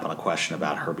following up on a question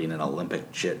about her being an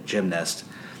Olympic gymnast.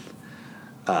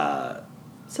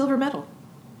 Silver medal.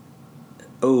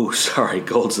 Oh, sorry,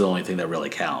 gold's the only thing that really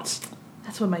counts.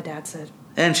 That's what my dad said.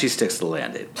 And she sticks to the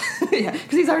landing. Yeah,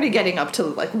 because he's already getting up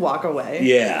to, walk away.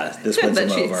 Yeah, this wins him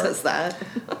over. And then she says that.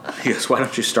 He goes, why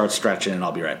don't you start stretching and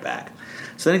I'll be right back.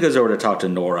 So then he goes over to talk to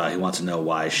Nora. He wants to know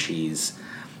why she's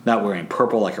not wearing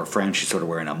purple like her friend. She's sort of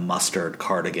wearing a mustard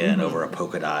cardigan over a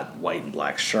polka dot white and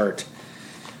black shirt.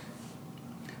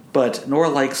 But Nora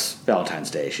likes Valentine's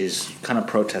Day. She's kind of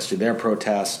protesting their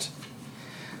protest.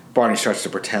 Barney starts to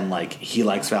pretend like he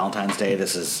likes Valentine's Day.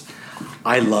 This is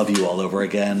I Love You all over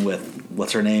again with,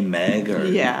 what's her name, Meg?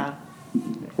 Yeah.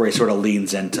 Where he sort of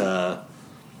leans into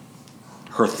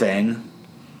her thing.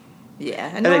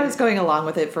 Yeah, and Nora's going along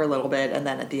with it for a little bit, and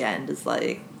then at the end is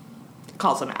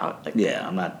calls him out. Yeah,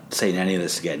 I'm not saying any of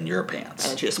this to get in your pants.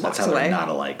 And she just walks That's how away. they're not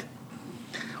alike.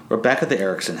 We're back at the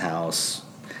Erickson house.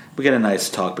 We get a nice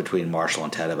talk between Marshall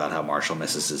and Ted about how Marshall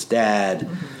misses his dad.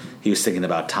 Mm-hmm. He was thinking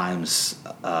about times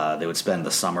they would spend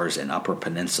the summers in Upper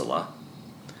Peninsula.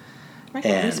 Why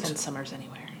can't we spend summers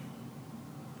anywhere?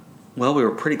 Well, we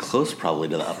were pretty close probably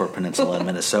to the Upper Peninsula in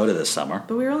Minnesota this summer.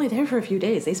 But we were only there for a few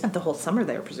days. They spent the whole summer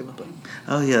there, presumably.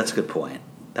 Oh, yeah, that's a good point.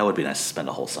 That would be nice to spend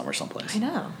a whole summer someplace. I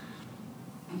know.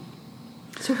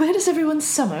 So where does everyone's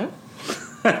summer?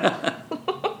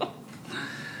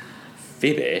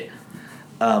 Phoebe.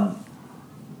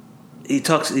 He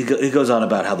goes on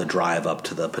about how the drive up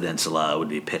to the peninsula would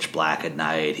be pitch black at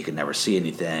night. He could never see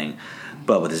anything.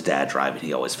 But with his dad driving,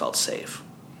 he always felt safe.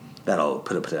 That'll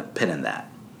put a pin in that.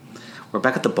 We're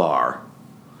back at the bar,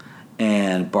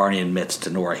 and Barney admits to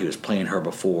Nora he was playing her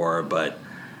before, but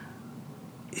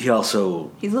he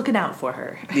also... He's looking out for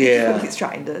her. Yeah. He's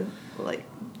trying to,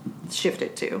 shift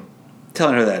it to.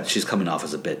 Telling her that she's coming off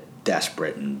as a bit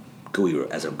desperate and gooey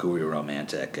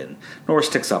romantic, and Nora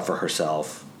sticks up for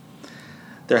herself.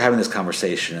 They're having this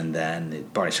conversation, and then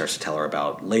Barney starts to tell her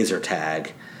about laser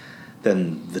tag.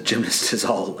 Then the gymnast is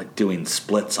all doing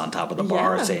splits on top of the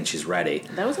bar, saying she's ready.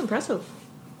 That was impressive.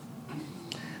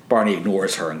 Barney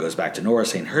ignores her and goes back to Nora,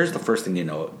 saying, here's the first thing you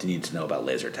need to know about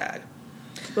laser tag.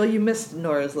 Well, you missed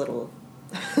Nora's little...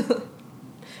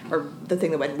 or the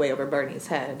thing that went way over Barney's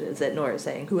head is that Nora's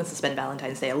saying, who wants to spend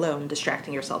Valentine's Day alone,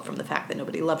 distracting yourself from the fact that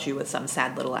nobody loves you with some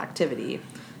sad little activity?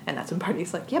 And that's when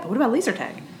Barney's like, yeah, but what about laser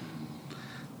tag?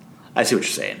 I see what you're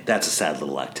saying. That's a sad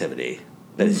little activity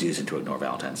that is used to ignore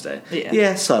Valentine's Day.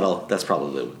 Yeah, subtle. That's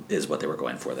probably is what they were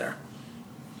going for there.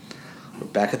 We're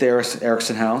back at the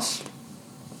Erickson house.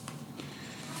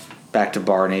 Back to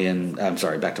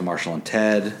Marshall and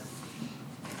Ted.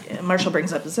 Yeah, Marshall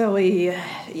brings up Zoey.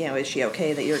 Is she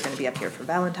okay that you're going to be up here for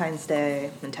Valentine's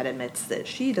Day? And Ted admits that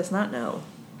she does not know.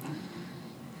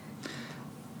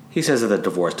 He says that the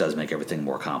divorce does make everything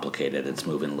more complicated. It's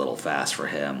moving a little fast for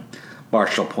him.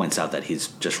 Marshall points out that he's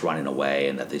just running away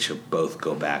and that they should both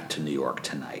go back to New York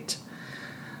tonight.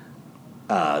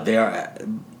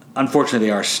 Unfortunately,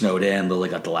 they are snowed in. Lily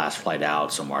got the last flight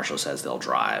out, so Marshall says they'll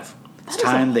drive. It's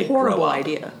time they grow up. Horrible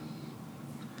idea.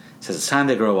 He says it's time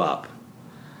they grow up.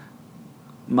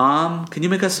 Mom, can you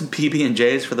make us some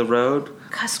PB&Js for the road?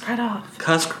 Crust cut off.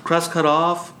 Crust cut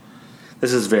off?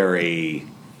 This is very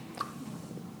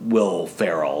Will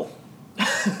Ferrell.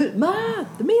 Ma,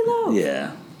 the meatloaf.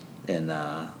 Yeah. In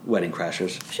Wedding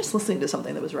Crashers. I was just listening to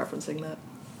something that was referencing that.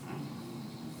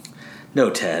 No,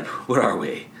 Ted, what are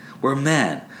we? We're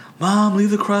men. Mom,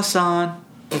 leave the crust on.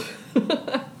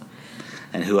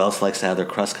 And who else likes to have their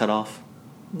crust cut off?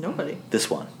 Nobody. This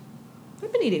one.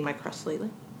 I've been eating my crust lately.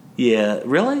 Yeah,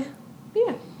 really?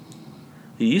 Yeah.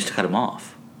 You used to cut them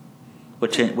off.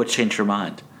 What changed your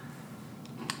mind?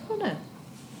 Oh, no.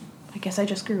 I guess I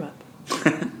just grew up.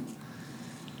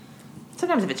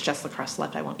 Sometimes if it's just the crust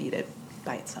left, I won't eat it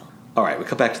by itself. All right, we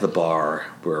come back to the bar.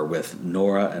 We're with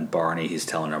Nora and Barney. He's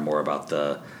telling her more about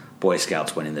the Boy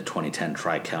Scouts winning the 2010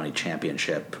 Tri-County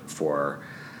Championship for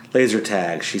laser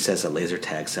tag. She says that laser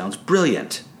tag sounds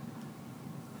brilliant.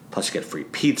 Plus you get free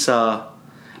pizza.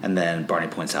 And then Barney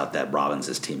points out that Robin's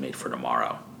his teammate for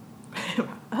tomorrow.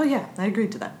 Oh, yeah, I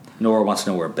agreed to that. Nora wants to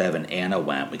know where Bev and Anna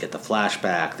went. We get the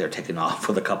flashback. They're taking off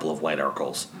with a couple of white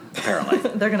Urkels, apparently.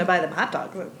 They're going to buy them hot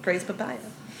dogs at Gray's Papaya.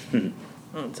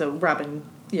 So Robin,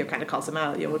 kind of calls them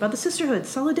out. What about the sisterhood,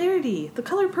 solidarity, the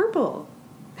color purple?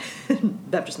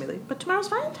 Bev just immediately, but tomorrow's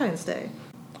Valentine's Day.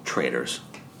 Traitors.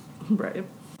 Right.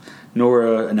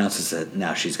 Nora announces that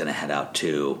now she's going to head out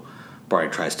too. Barney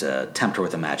tries to tempt her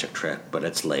with a magic trick, but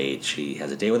it's late. She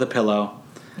has a date with a pillow.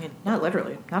 Yeah, not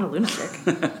literally. Not a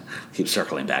lunatic. Keep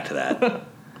circling back to that.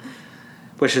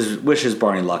 wishes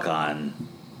Barney luck on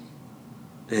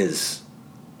his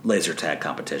laser tag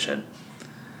competition.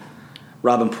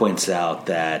 Robin points out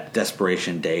that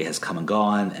Desperation Day has come and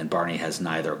gone, and Barney has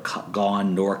neither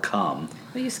gone nor come.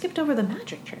 Well, you skipped over the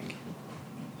magic trick.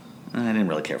 I didn't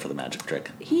really care for the magic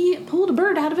trick. He pulled a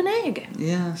bird out of an egg.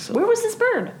 Yeah. So. Where was this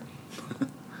bird?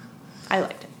 I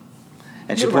liked it.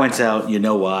 And she points out, you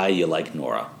know why you like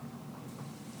Nora.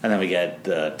 And then we get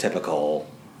the typical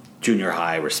junior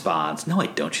high response. No, I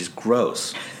don't. She's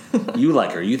gross. You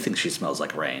like her. You think she smells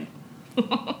like rain.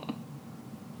 Have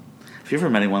you ever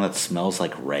met anyone that smells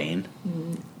like rain?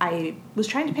 I was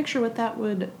trying to picture what that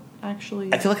would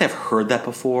actually... I feel like I've heard that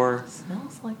before.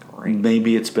 Smells like rain.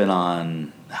 Maybe it's been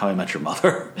on How I Met Your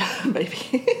Mother.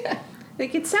 Maybe.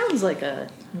 It sounds like a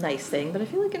nice thing, but I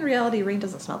feel like in reality, rain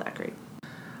doesn't smell that great.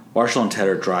 Marshall and Ted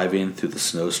are driving through the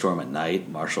snowstorm at night.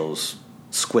 Marshall's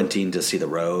squinting to see the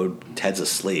road. Ted's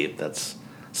asleep. That's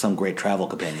some great travel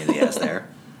companion he has there.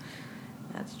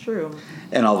 That's true.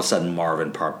 And all of a sudden,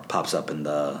 Marvin pops up in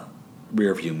the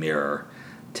rearview mirror,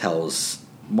 tells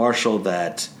Marshall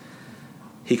that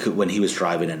when he was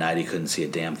driving at night, he couldn't see a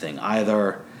damn thing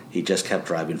either. He just kept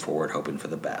driving forward, hoping for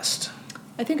the best.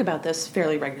 I think about this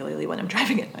fairly regularly when I'm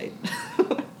driving at night.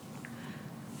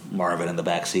 Marvin in the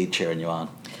back seat cheering you on?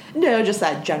 No, just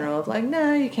that general of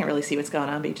no, you can't really see what's going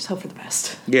on, but you just hope for the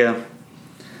best. Yeah.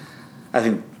 I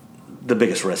think the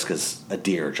biggest risk is a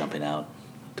deer jumping out,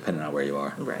 depending on where you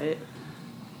are. Right.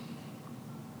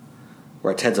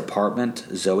 We're at Ted's apartment.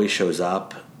 Zoey shows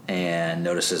up and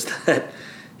notices that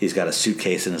he's got a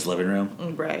suitcase in his living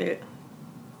room. Right.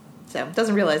 So,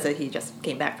 doesn't realize that he just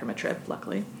came back from a trip,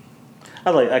 luckily.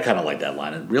 I kind of like that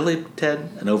line. Really, Ted?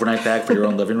 An overnight bag for your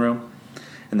own living room?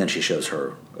 And then she shows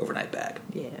her overnight bag.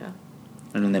 Yeah.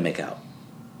 And then they make out.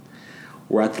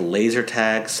 We're at the laser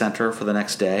tag center for the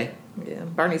next day. Yeah.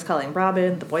 Barney's calling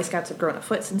Robin. The Boy Scouts have grown a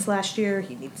foot since last year.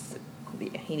 He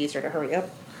needs her to hurry up.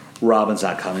 Robin's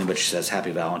not coming, but she says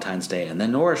Happy Valentine's Day. And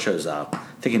then Nora shows up,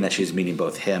 thinking that she's meeting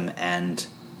both him and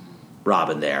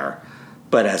Robin there.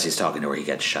 But as he's talking to her, he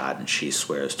gets shot, and she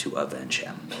swears to avenge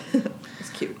him. It's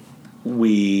cute.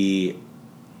 We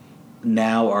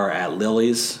now are at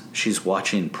Lily's. She's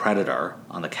watching Predator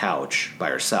on the couch by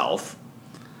herself.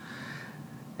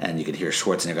 And you can hear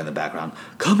Schwarzenegger in the background.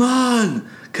 Come on!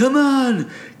 Come on!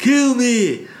 Kill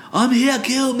me! I'm here,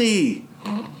 kill me!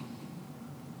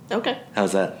 Okay.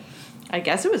 How's that? I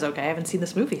guess it was okay. I haven't seen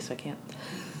this movie, so I can't.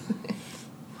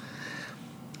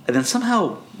 And then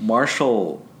somehow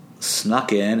Marshall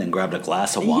snuck in and grabbed a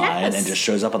glass of wine Yes. and just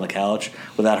shows up on the couch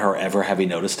without her ever having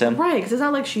noticed him. Right, because it's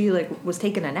not like she was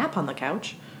taking a nap on the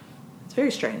couch. It's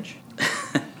very strange.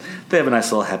 They have a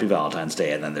nice little happy Valentine's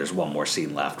Day, and then there's one more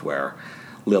scene left where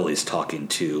Lily's talking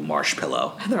to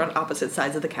Marshpillow. They're on opposite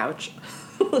sides of the couch.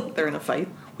 They're in a fight.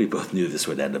 We both knew this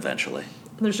would end eventually.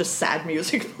 And there's just sad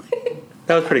music playing.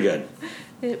 That was pretty good.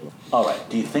 It, All right,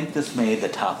 do you think this made the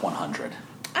top 100?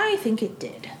 I think it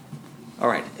did. All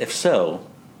right, if so,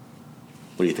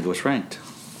 what do you think it was ranked?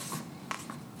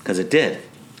 Because it did.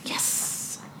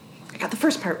 Yes. I got the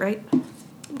first part right.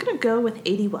 I'm going to go with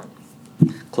 81.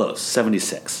 Close,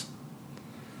 76.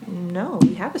 No,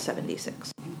 we have a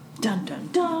 76. Dun, dun,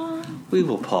 dun. We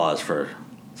will pause for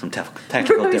some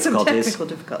technical We're having some difficulties. technical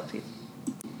difficulties.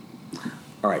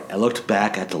 All right, I looked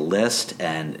back at the list,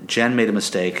 and Jen made a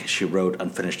mistake. She wrote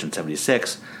unfinished in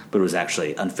 76, but it was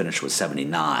actually unfinished with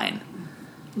 79.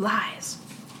 Lies.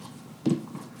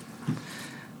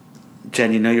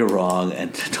 Jen, you know you're wrong,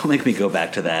 and don't make me go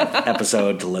back to that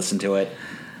episode to listen to it,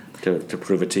 to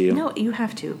prove it to you. No, you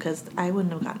have to, because I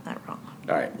wouldn't have gotten that wrong.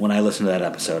 All right, when I listen to that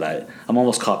episode, I'm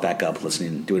almost caught back up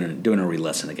listening, doing a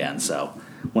re-listen again, so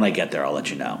when I get there, I'll let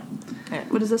you know. All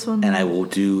right, what is this one? And I will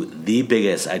do the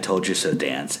biggest I told you so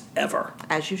dance ever.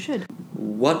 As you should.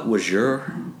 What was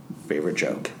your favorite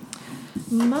joke?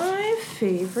 My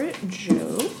favorite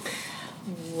joke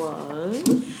was...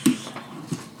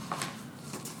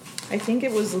 I think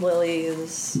it was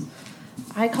Lily's...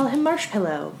 I call him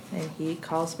Marshpillow, and he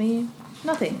calls me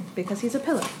nothing, because he's a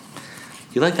pillow.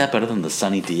 You like that better than the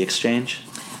Sunny D exchange?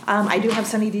 I do have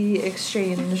Sunny D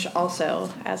exchange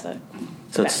also as a...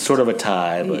 So it's sort of a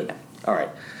tie, but... Yeah. All right.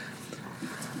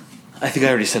 I think I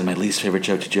already said my least favorite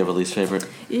joke. Did you have a least favorite?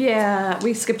 Yeah,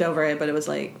 we skipped over it, but it was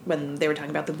like when they were talking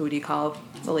about the booty call,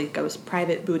 Lily goes,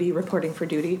 private booty reporting for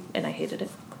duty, and I hated it.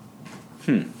 I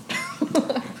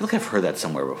feel like I've heard that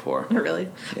somewhere before. Really?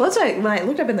 Well, that's why when I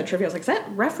looked up in the trivia, I was like, is that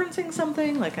referencing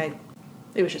something?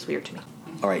 It was just weird to me.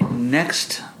 All right,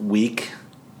 next week,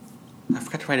 I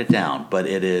forgot to write it down, but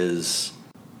it is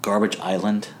Garbage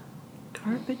Island.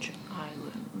 Garbage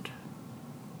Island.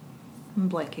 I'm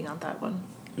blanking on that one.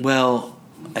 Well,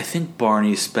 I think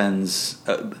Barney spends...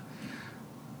 I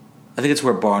think it's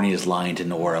where Barney is lying to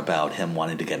Nora about him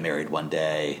wanting to get married one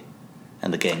day,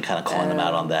 and the gang kind of calling him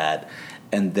out on that.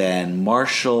 And then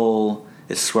Marshall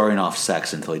is swearing off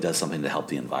sex until he does something to help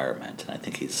the environment. And I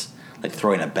think he's like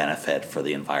throwing a benefit for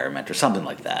the environment or something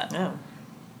like that. Oh,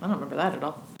 I don't remember that at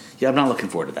all. Yeah, I'm not looking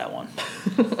forward to that one.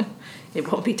 It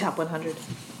won't be top 100.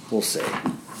 We'll see.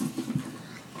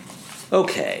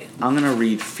 Okay, I'm going to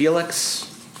read Felix,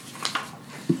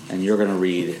 and you're going to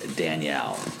read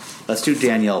Danielle. Let's do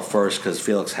Danielle first, because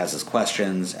Felix has his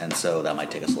questions, and so that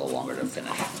might take us a little longer to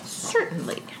finish.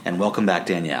 Certainly. And welcome back,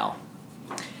 Danielle.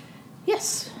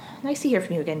 Yes. Nice to hear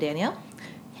from you again, Danielle.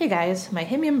 Hey guys, my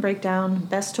hymn breakdown,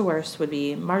 best to worst, would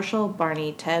be Marshall,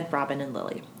 Barney, Ted, Robin, and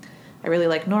Lily. I really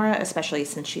like Nora, especially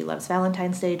since she loves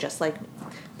Valentine's Day just like me.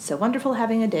 It's so wonderful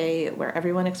having a day where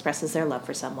everyone expresses their love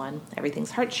for someone.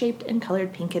 Everything's heart-shaped and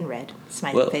colored pink and red.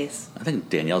 Smiley face. I think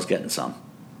Danielle's getting some.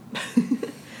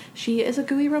 She is a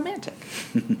gooey romantic.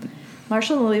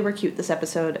 Marshall and Lily were cute this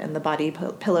episode, and the body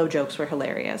pillow jokes were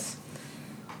hilarious.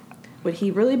 Would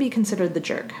he really be considered the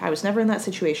jerk? I was never in that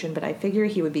situation, but I figure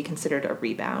he would be considered a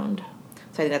rebound.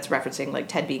 So I think that's referencing like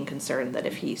Ted being concerned that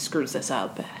if he screws this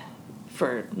up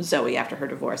for Zoey after her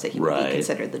divorce, that he would be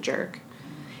considered the jerk.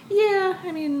 Yeah,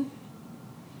 I mean...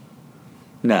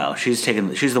 No, she's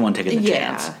the one taking the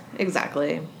chance. Yeah,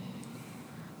 exactly.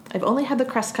 I've only had the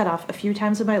crust cut off a few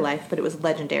times in my life, but it was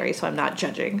legendary, so I'm not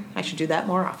judging. I should do that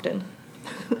more often.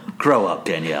 Grow up,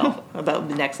 Danielle. About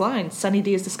the next line, Sunny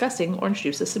D is disgusting, orange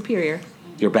juice is superior.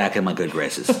 You're back in my good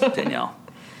graces, Danielle.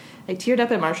 I teared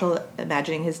up at Marshall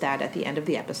imagining his dad at the end of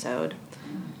the episode.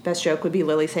 Best joke would be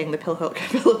Lily saying the pillow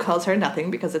calls her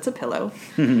nothing because it's a pillow.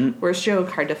 Worst joke,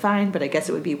 hard to find, but I guess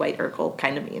it would be White Urkel.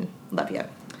 Kind of mean. Love ya.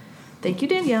 Thank you,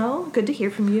 Danielle. Good to hear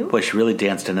from you. Boy, she really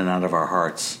danced in and out of our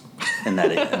hearts in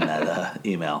that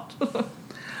email.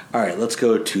 All right, let's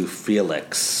go to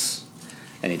Felix.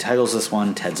 And he titles this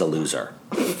one, Ted's a Loser.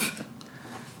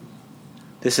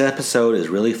 This episode is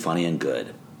really funny and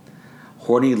good.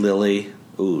 Horny Lily...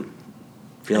 Ooh,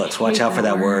 Felix, watch out for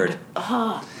that word.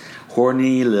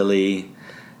 Horny Lily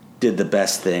did the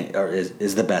best thing, or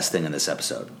is the best thing in this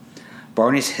episode.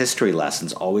 Barney's history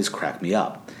lessons always crack me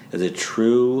up. Is it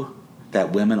true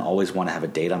that women always want to have a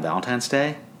date on Valentine's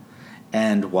Day?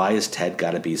 And why is Ted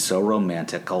got to be so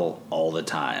romantical all the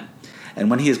time? And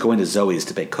when he is going to Zoey's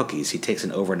to bake cookies, he takes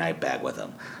an overnight bag with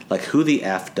him. Like, who the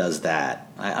F does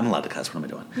that? I'm allowed to cuss. What am I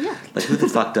doing? Yeah. Like, who the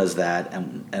fuck does that?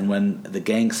 And when the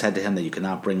gang said to him that you could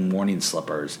not bring morning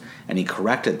slippers, and he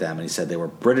corrected them, and he said they were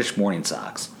British morning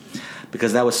socks,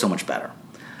 because that was so much better.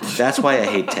 That's why I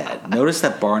hate Ted. Notice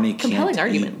that Barney can't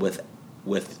eat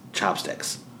with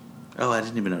chopsticks. Oh, I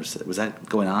didn't even notice that. Was that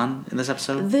going on in this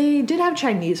episode? They did have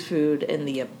Chinese food in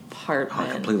the apartment.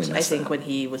 I completely missed I think that. when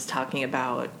he was talking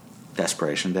about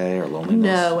Desperation Day or loneliness?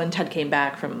 No, when Ted came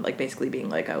back from like basically being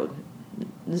like, "Oh,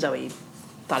 Zoey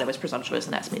thought it was presumptuous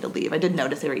and asked me to leave." I did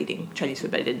notice they were eating Chinese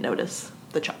food, but I didn't notice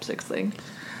the chopsticks thing.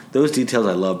 Those details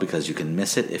I love because you can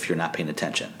miss it if you're not paying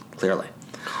attention. Clearly.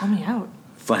 Call me out.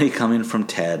 Funny coming from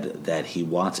Ted that he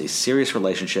wants a serious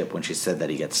relationship when she said that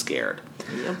he gets scared.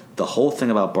 Yep. The whole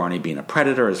thing about Barney being a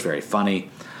predator is very funny.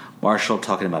 Marshall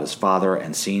talking about his father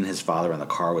and seeing his father in the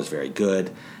car was very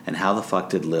good. And how the fuck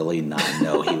did Lily not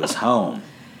know he was home?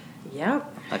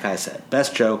 Yep. Like I said,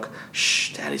 best joke,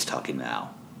 shh, Daddy's talking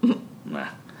now. Nah.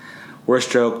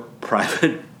 Worst joke,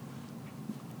 Private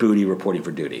Booty reporting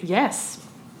for duty. Yes.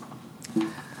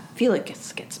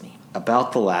 Felix gets me.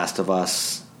 About The Last of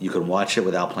Us, you can watch it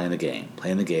without playing the game.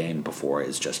 Playing the game before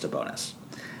is just a bonus.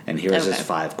 And here's his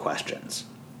 5 questions.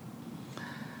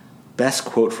 Best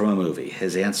quote from a movie.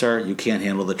 His answer, "You can't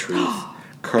handle the truth."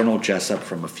 Colonel Jessup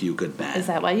from A Few Good Men. Is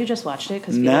that why you just watched it?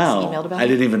 Because No, emailed about I it?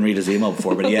 didn't even read his email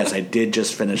before, but yes, I did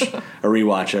just finish a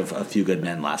rewatch of A Few Good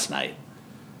Men last night.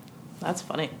 That's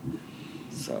funny.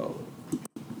 So,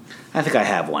 I think I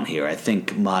have one here. I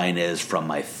think mine is from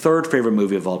my 3rd favorite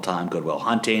movie of all time, Good Will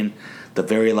Hunting. The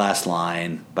very last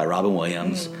line by Robin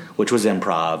Williams, which was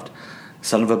improv.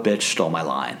 "Son of a bitch stole my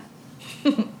line."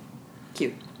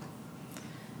 Cute.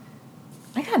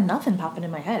 I got nothing popping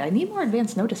in my head. I need more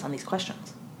advance notice on these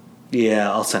questions.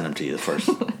 Yeah, I'll send them to you the first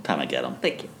time I get them.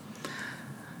 Thank you.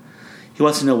 He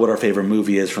wants to know what our favorite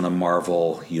movie is from the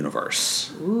Marvel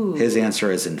Universe. Ooh. His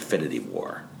answer is Infinity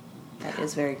War. That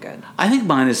is very good. I think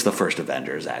mine is the first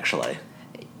Avengers, actually.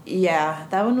 Yeah,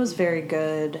 that one was very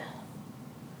good.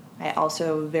 I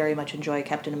also very much enjoy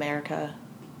Captain America.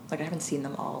 Like, I haven't seen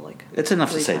them all, like, It's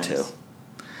enough to 3 say, times. too.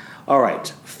 All right,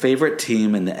 favorite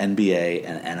team in the NBA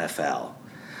and NFL.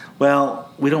 Well,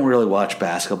 we don't really watch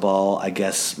basketball. I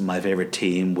guess my favorite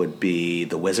team would be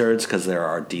the Wizards because they're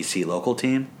our DC local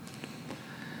team.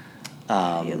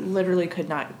 I literally could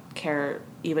not care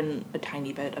even a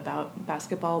tiny bit about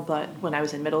basketball, but when I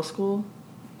was in middle school,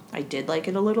 I did like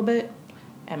it a little bit.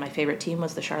 And my favorite team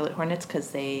was the Charlotte Hornets because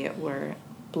they were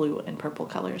blue and purple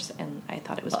colors, and I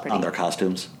thought it was pretty. On their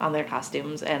costumes? On their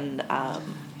costumes. And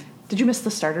did you miss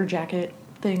the starter jacket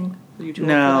thing? Were you too old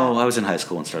No, for that? I was in high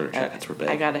school and starter jackets were big.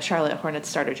 I got a Charlotte Hornets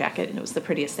starter jacket, and it was the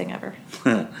prettiest thing ever.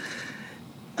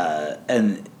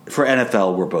 And for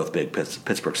NFL, we're both big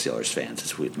Pittsburgh Steelers fans,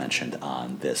 as we've mentioned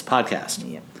on this podcast.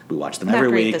 Yep. We watch them Not every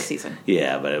great week. this season.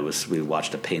 Yeah, but we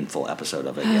watched a painful episode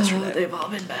of it yesterday. They've all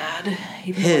been bad.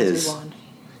 Even the ones we won.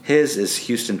 His is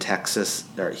Houston Texans.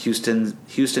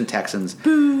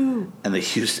 Boo! And the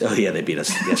Houston. Oh yeah, they beat us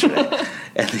yesterday.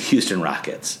 And the Houston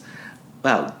Rockets.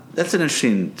 Wow, that's an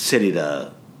interesting city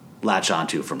to latch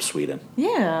onto from Sweden.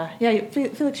 Yeah.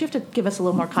 Felix, you have to give us a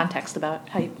little more context about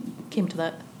how you came to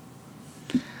that.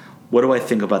 What do I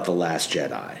think about The Last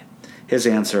Jedi? His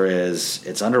answer is,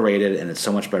 it's underrated and it's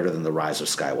so much better than The Rise of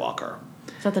Skywalker.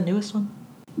 Is that the newest one?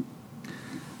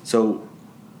 So,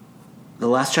 The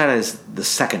Last Jedi is the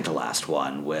second to last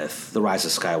one, with The Rise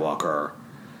of Skywalker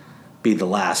being the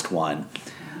last one.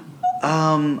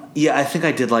 Yeah, I think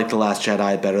I did like The Last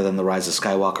Jedi better than The Rise of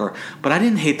Skywalker, but I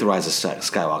didn't hate The Rise of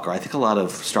Skywalker. I think a lot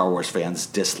of Star Wars fans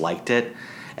disliked it,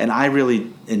 and I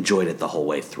really enjoyed it the whole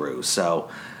way through. So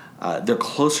they're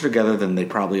closer together than they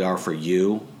probably are for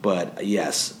you, but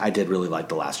yes, I did really like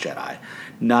The Last Jedi.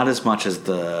 Not as much as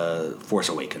The Force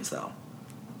Awakens, though.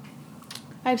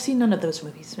 I've seen none of those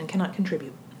movies and cannot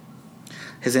contribute.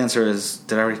 His answer is...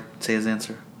 Did I already say his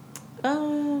answer?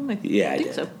 I Yeah, I think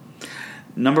did. so.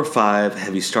 Number 5,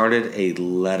 have you started a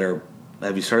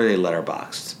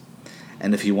letterboxd?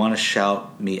 And if you want to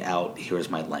shout me out, here's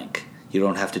my link. You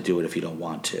don't have to do it if you don't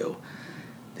want to.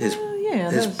 His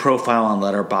profile on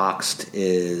Letterboxd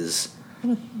is... I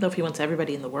don't know if he wants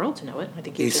everybody in the world to know it. I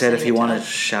think He said if you want to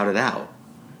shout it out.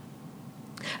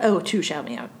 Oh, to shout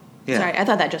me out. Yeah. Sorry, I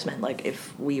thought that just meant like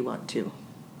if we want to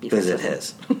be Visit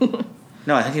friends with him. his.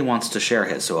 No, I think he wants to share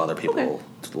his so other people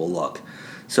will look.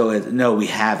 So, no, we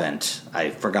haven't.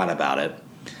 I forgot about it.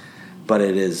 but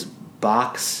it is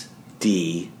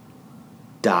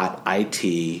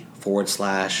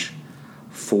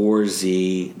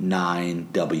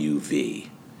boxd.it/4z9wv.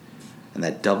 And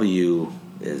that W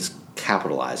is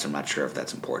capitalized. I'm not sure if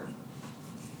that's important.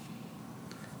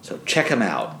 So check him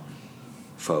out,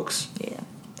 folks. Yeah.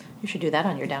 You should do that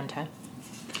on your downtime.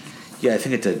 Yeah, I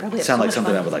think it did sound like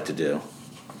something I would like to do.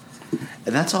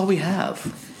 And that's all we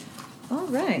have. All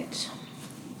right.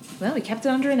 Well, we kept it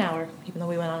under an hour, even though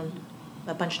we went on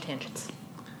a bunch of tangents.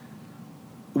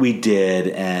 We did,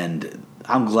 and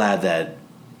I'm glad that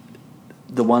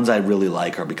the ones I really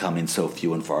like are becoming so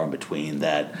few and far in between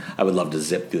that I would love to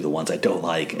zip through the ones I don't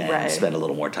like and spend a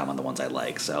little more time on the ones I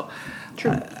like. So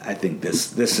True. I think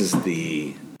this is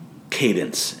the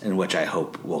cadence in which I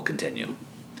hope will continue.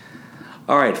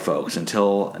 All right, folks,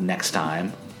 until next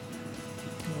time.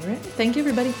 All right. Thank you,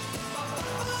 everybody.